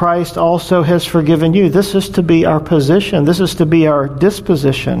God in Christ also has forgiven you. This is to be our position. This is to be our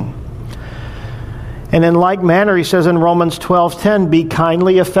disposition. And in like manner, he says in Romans 12:10, be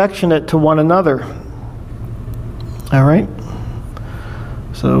kindly affectionate to one another. All right?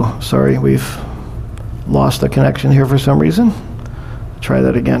 So, sorry, we've lost the connection here for some reason. Try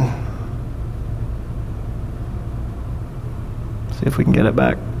that again. See if we can get it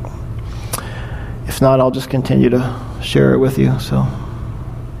back. If not, I'll just continue to share it with you. So,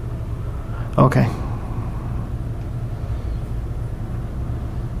 okay.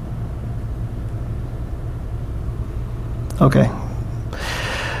 Okay.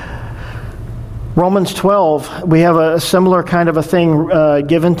 Romans 12, we have a similar kind of a thing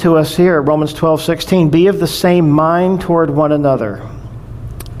given to us here. Romans 12:16, be of the same mind toward one another.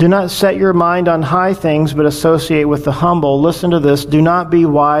 Do not set your mind on high things, but associate with the humble. Listen to this. Do not be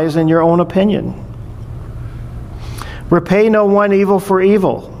wise in your own opinion. Repay no one evil for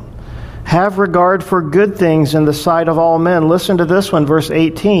evil. Have regard for good things in the sight of all men. Listen to this one, verse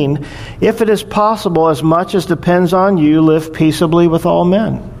 18. If it is possible, as much as depends on you, live peaceably with all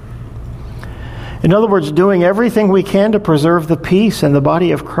men. In other words, doing everything we can to preserve the peace in the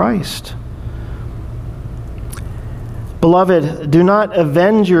body of Christ. Beloved, do not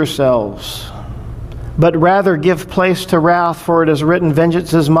avenge yourselves, but rather give place to wrath, for it is written,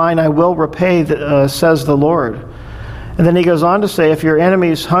 vengeance is mine, I will repay, says the Lord. And then he goes on to say, if your enemy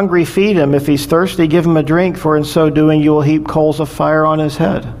is hungry, feed him. If he's thirsty, give him a drink, for in so doing you will heap coals of fire on his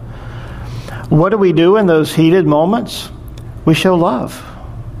head. What do we do in those heated moments? We show love.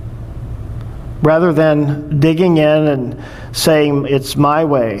 Rather than digging in and saying, it's my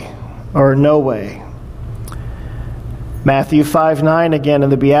way or no way. Matthew 5:9 again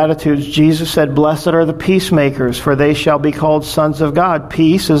in the Beatitudes, Jesus said, blessed are the peacemakers, for they shall be called sons of God.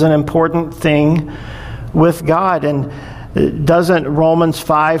 Peace is an important thing with God. And doesn't Romans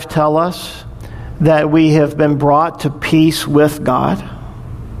 5 tell us that we have been brought to peace with God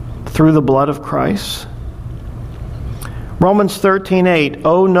through the blood of Christ? Romans 13:8,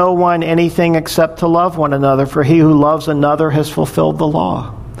 owe no one anything except to love one another, for he who loves another has fulfilled the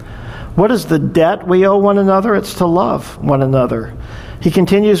law. What is the debt we owe one another? It's to love one another. He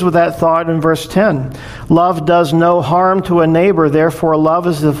continues with that thought in verse 10. Love does no harm to a neighbor, therefore love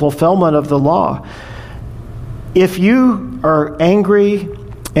is the fulfillment of the law. If you are angry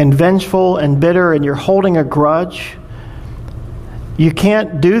and vengeful and bitter and you're holding a grudge, you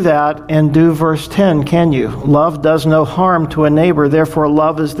can't do that and do verse 10, can you? Love does no harm to a neighbor, therefore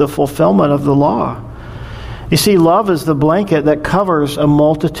love is the fulfillment of the law. You see, love is the blanket that covers a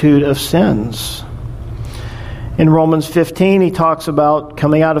multitude of sins. In Romans 15, he talks about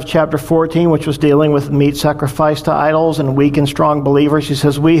coming out of chapter 14, which was dealing with meat sacrificed to idols and weak and strong believers. He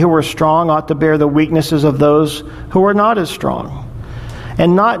says, we who are strong ought to bear the weaknesses of those who are not as strong,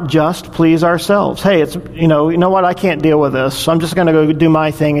 and not just please ourselves. Hey, it's you know what, I can't deal with this, so I'm just going to go do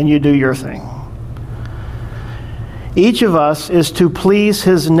my thing and you do your thing. Each of us is to please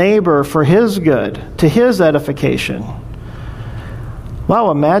his neighbor for his good, to his edification.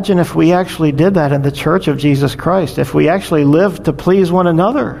 Wow, imagine if we actually did that in the church of Jesus Christ, if we actually lived to please one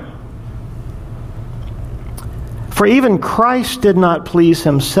another. For even Christ did not please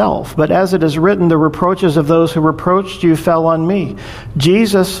himself, but as it is written, the reproaches of those who reproached you fell on me.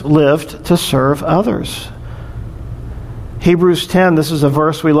 Jesus lived to serve others. Hebrews 10, this is a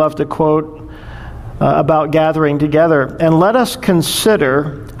verse we love to quote about gathering together. And let us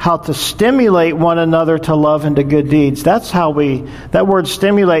consider how to stimulate one another to love and to good deeds. That's how that word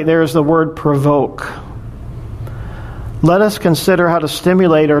stimulate there is the word provoke. Let us consider how to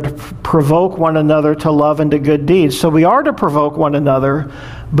stimulate or to provoke one another to love and to good deeds. So we are to provoke one another,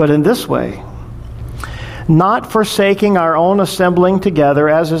 but in this way. not forsaking our own assembling together,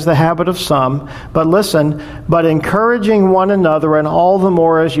 as is the habit of some, but listen, but encouraging one another, and all the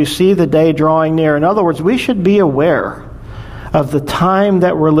more as you see the day drawing near. In other words, we should be aware of the time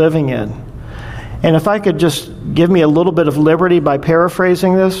that we're living in. And if I could just give me a little bit of liberty by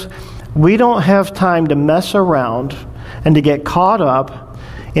paraphrasing this, we don't have time to mess around and to get caught up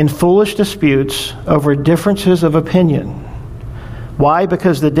in foolish disputes over differences of opinion. Why?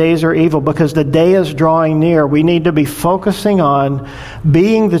 Because the days are evil. Because the day is drawing near. We need to be focusing on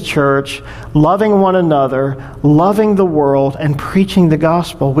being the church, loving one another, loving the world, and preaching the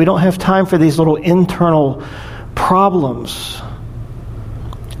gospel. We don't have time for these little internal problems.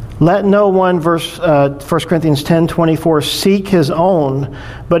 Let no one, 1 Corinthians 10:24, seek his own,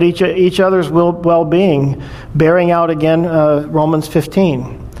 but each other's well-being, bearing out again Romans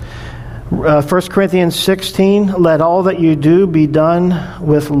 15. 1 Corinthians 16, let all that you do be done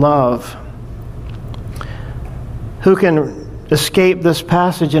with love. Who can escape this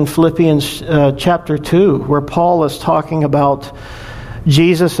passage in Philippians chapter 2, where Paul is talking about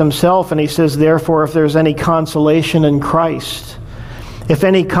Jesus himself, and he says, therefore, if there's any consolation in Christ, if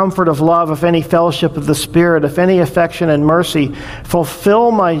any comfort of love, if any fellowship of the Spirit, if any affection and mercy,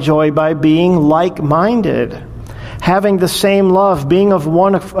 fulfill my joy by being like-minded, having the same love, being of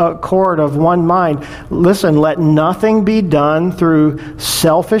one accord, of one mind. Listen, let nothing be done through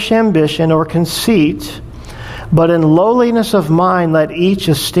selfish ambition or conceit, but in lowliness of mind let each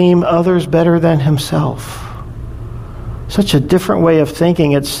esteem others better than himself. Such a different way of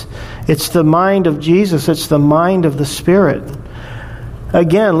thinking. It's the mind of Jesus. It's the mind of the Spirit.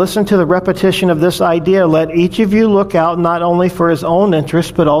 Again, listen to the repetition of this idea. Let each of you look out not only for his own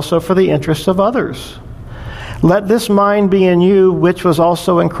interest, but also for the interests of others. Let this mind be in you, which was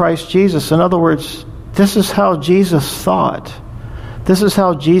also in Christ Jesus. In other words, this is how Jesus thought. This is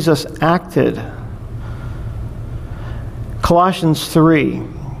how Jesus acted. Colossians 3.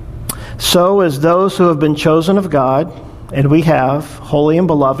 So as those who have been chosen of God, and we have, holy and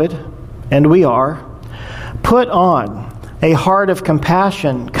beloved, and we are, put on a heart of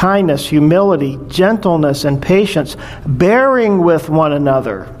compassion, kindness, humility, gentleness, and patience, bearing with one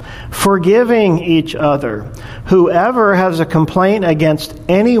another, forgiving each other. Whoever has a complaint against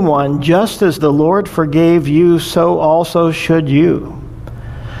anyone, just as the Lord forgave you, so also should you.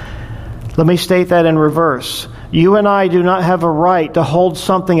 Let me state that in reverse. You and I do not have a right to hold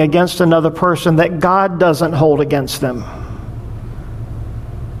something against another person that God doesn't hold against them.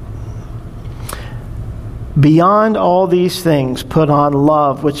 Beyond all these things, put on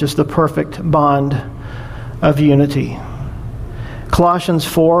love, which is the perfect bond of unity. Colossians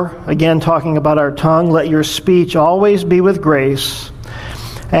 4, again talking about our tongue, let your speech always be with grace,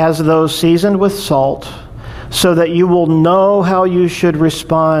 as those seasoned with salt, so that you will know how you should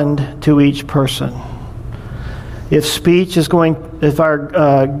respond to each person. If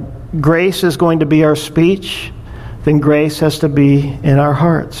our grace is going to be our speech, then grace has to be in our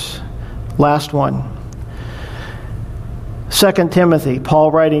hearts. Last one. 2 Timothy,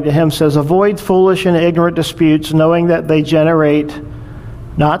 Paul writing to him says, avoid foolish and ignorant disputes, knowing that they generate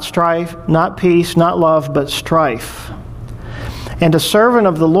not strife, not peace, not love, but strife. And a servant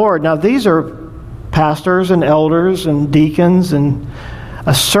of the Lord, now these are pastors and elders and deacons, and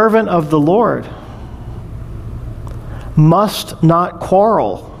a servant of the Lord must not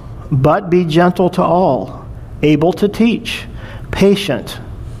quarrel, but be gentle to all, able to teach, patient,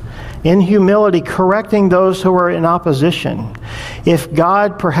 in humility, correcting those who are in opposition, if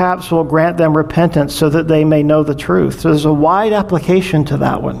God perhaps will grant them repentance so that they may know the truth. So there's a wide application to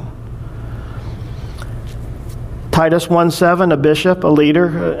that one. Titus 1:7, a bishop, a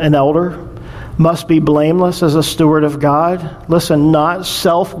leader, an elder, must be blameless as a steward of God. Listen, not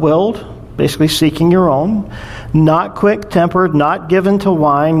self-willed, basically seeking your own, not quick-tempered, not given to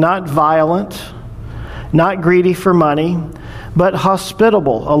wine, not violent, not greedy for money, but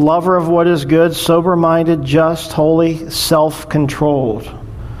hospitable, a lover of what is good, sober-minded, just, holy, self-controlled.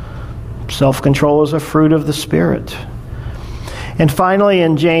 Self-control is a fruit of the Spirit. And finally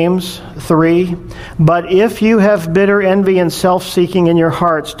in James 3, but if you have bitter envy and self-seeking in your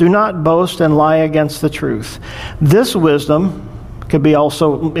hearts, do not boast and lie against the truth. This wisdom, could be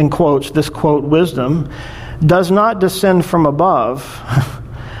also in quotes, this quote, wisdom, does not descend from above,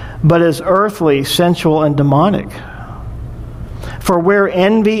 but is earthly, sensual, and demonic. For where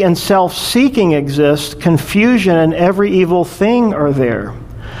envy and self-seeking exist, confusion and every evil thing are there.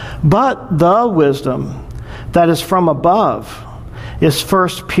 But the wisdom that is from above is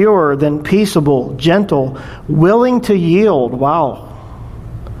first pure, then peaceable, gentle, willing to yield,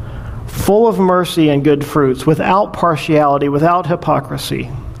 full of mercy and good fruits, without partiality, without hypocrisy.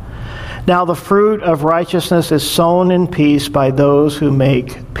 Now the fruit of righteousness is sown in peace by those who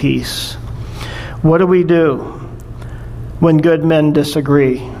make peace. What do we do when good men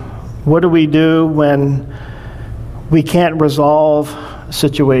disagree? What do we do when we can't resolve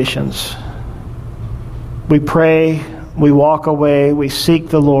situations? We pray, we walk away, we seek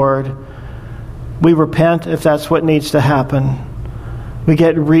the Lord, we repent if that's what needs to happen. We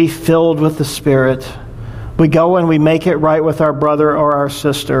get refilled with the Spirit. We go and we make it right with our brother or our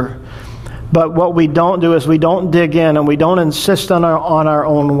sister. But what we don't do is we don't dig in and we don't insist on our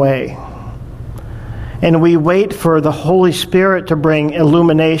own way. And we wait for the Holy Spirit to bring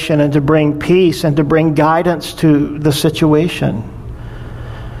illumination and to bring peace and to bring guidance to the situation.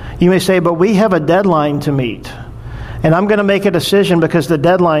 You may say, but we have a deadline to meet. And I'm going to make a decision because the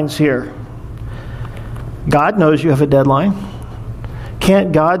deadline's here. God knows you have a deadline.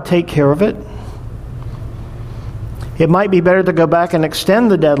 Can't God take care of it? It might be better to go back and extend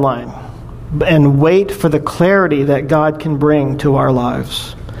the deadline and wait for the clarity that God can bring to our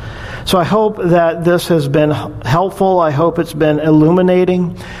lives. So I hope that this has been helpful. I hope it's been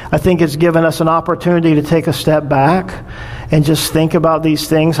illuminating. I think it's given us an opportunity to take a step back and just think about these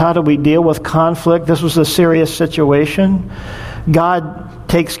things. How do we deal with conflict? This was a serious situation. God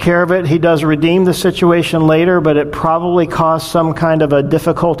takes care of it. He does redeem the situation later, but it probably caused some kind of a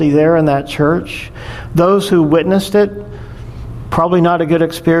difficulty there in that church. Those who witnessed it, probably not a good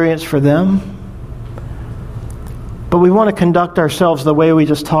experience for them. But we want to conduct ourselves the way we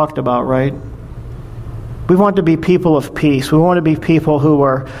just talked about, right? We want to be people of peace. We want to be people who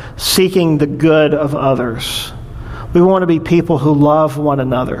are seeking the good of others. We want to be people who love one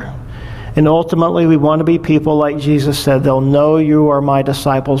another. And ultimately, we want to be people like Jesus said, they'll know you are my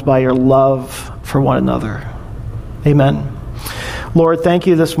disciples by your love for one another. Amen. Lord, thank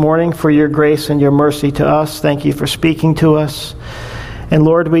you this morning for your grace and your mercy to us. Thank you for speaking to us. And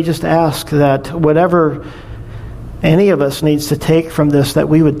Lord, we just ask that whatever any of us needs to take from this, that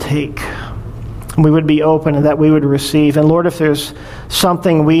we would take. We would be open and that we would receive. And Lord, if there's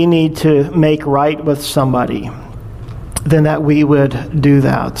something we need to make right with somebody, then that we would do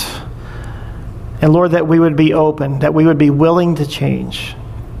that. And Lord, that we would be open, that we would be willing to change,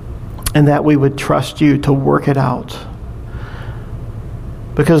 and that we would trust you to work it out.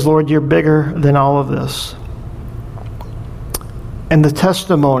 Because, Lord, you're bigger than all of this. And the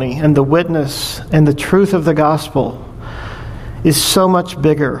testimony and the witness and the truth of the gospel is so much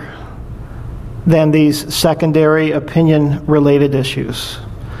bigger than these secondary opinion-related issues.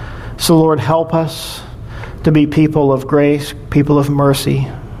 So, Lord, help us to be people of grace, people of mercy,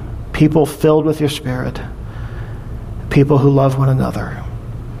 people filled with your Spirit, people who love one another.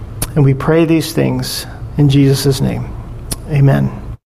 And we pray these things in Jesus' name. Amen.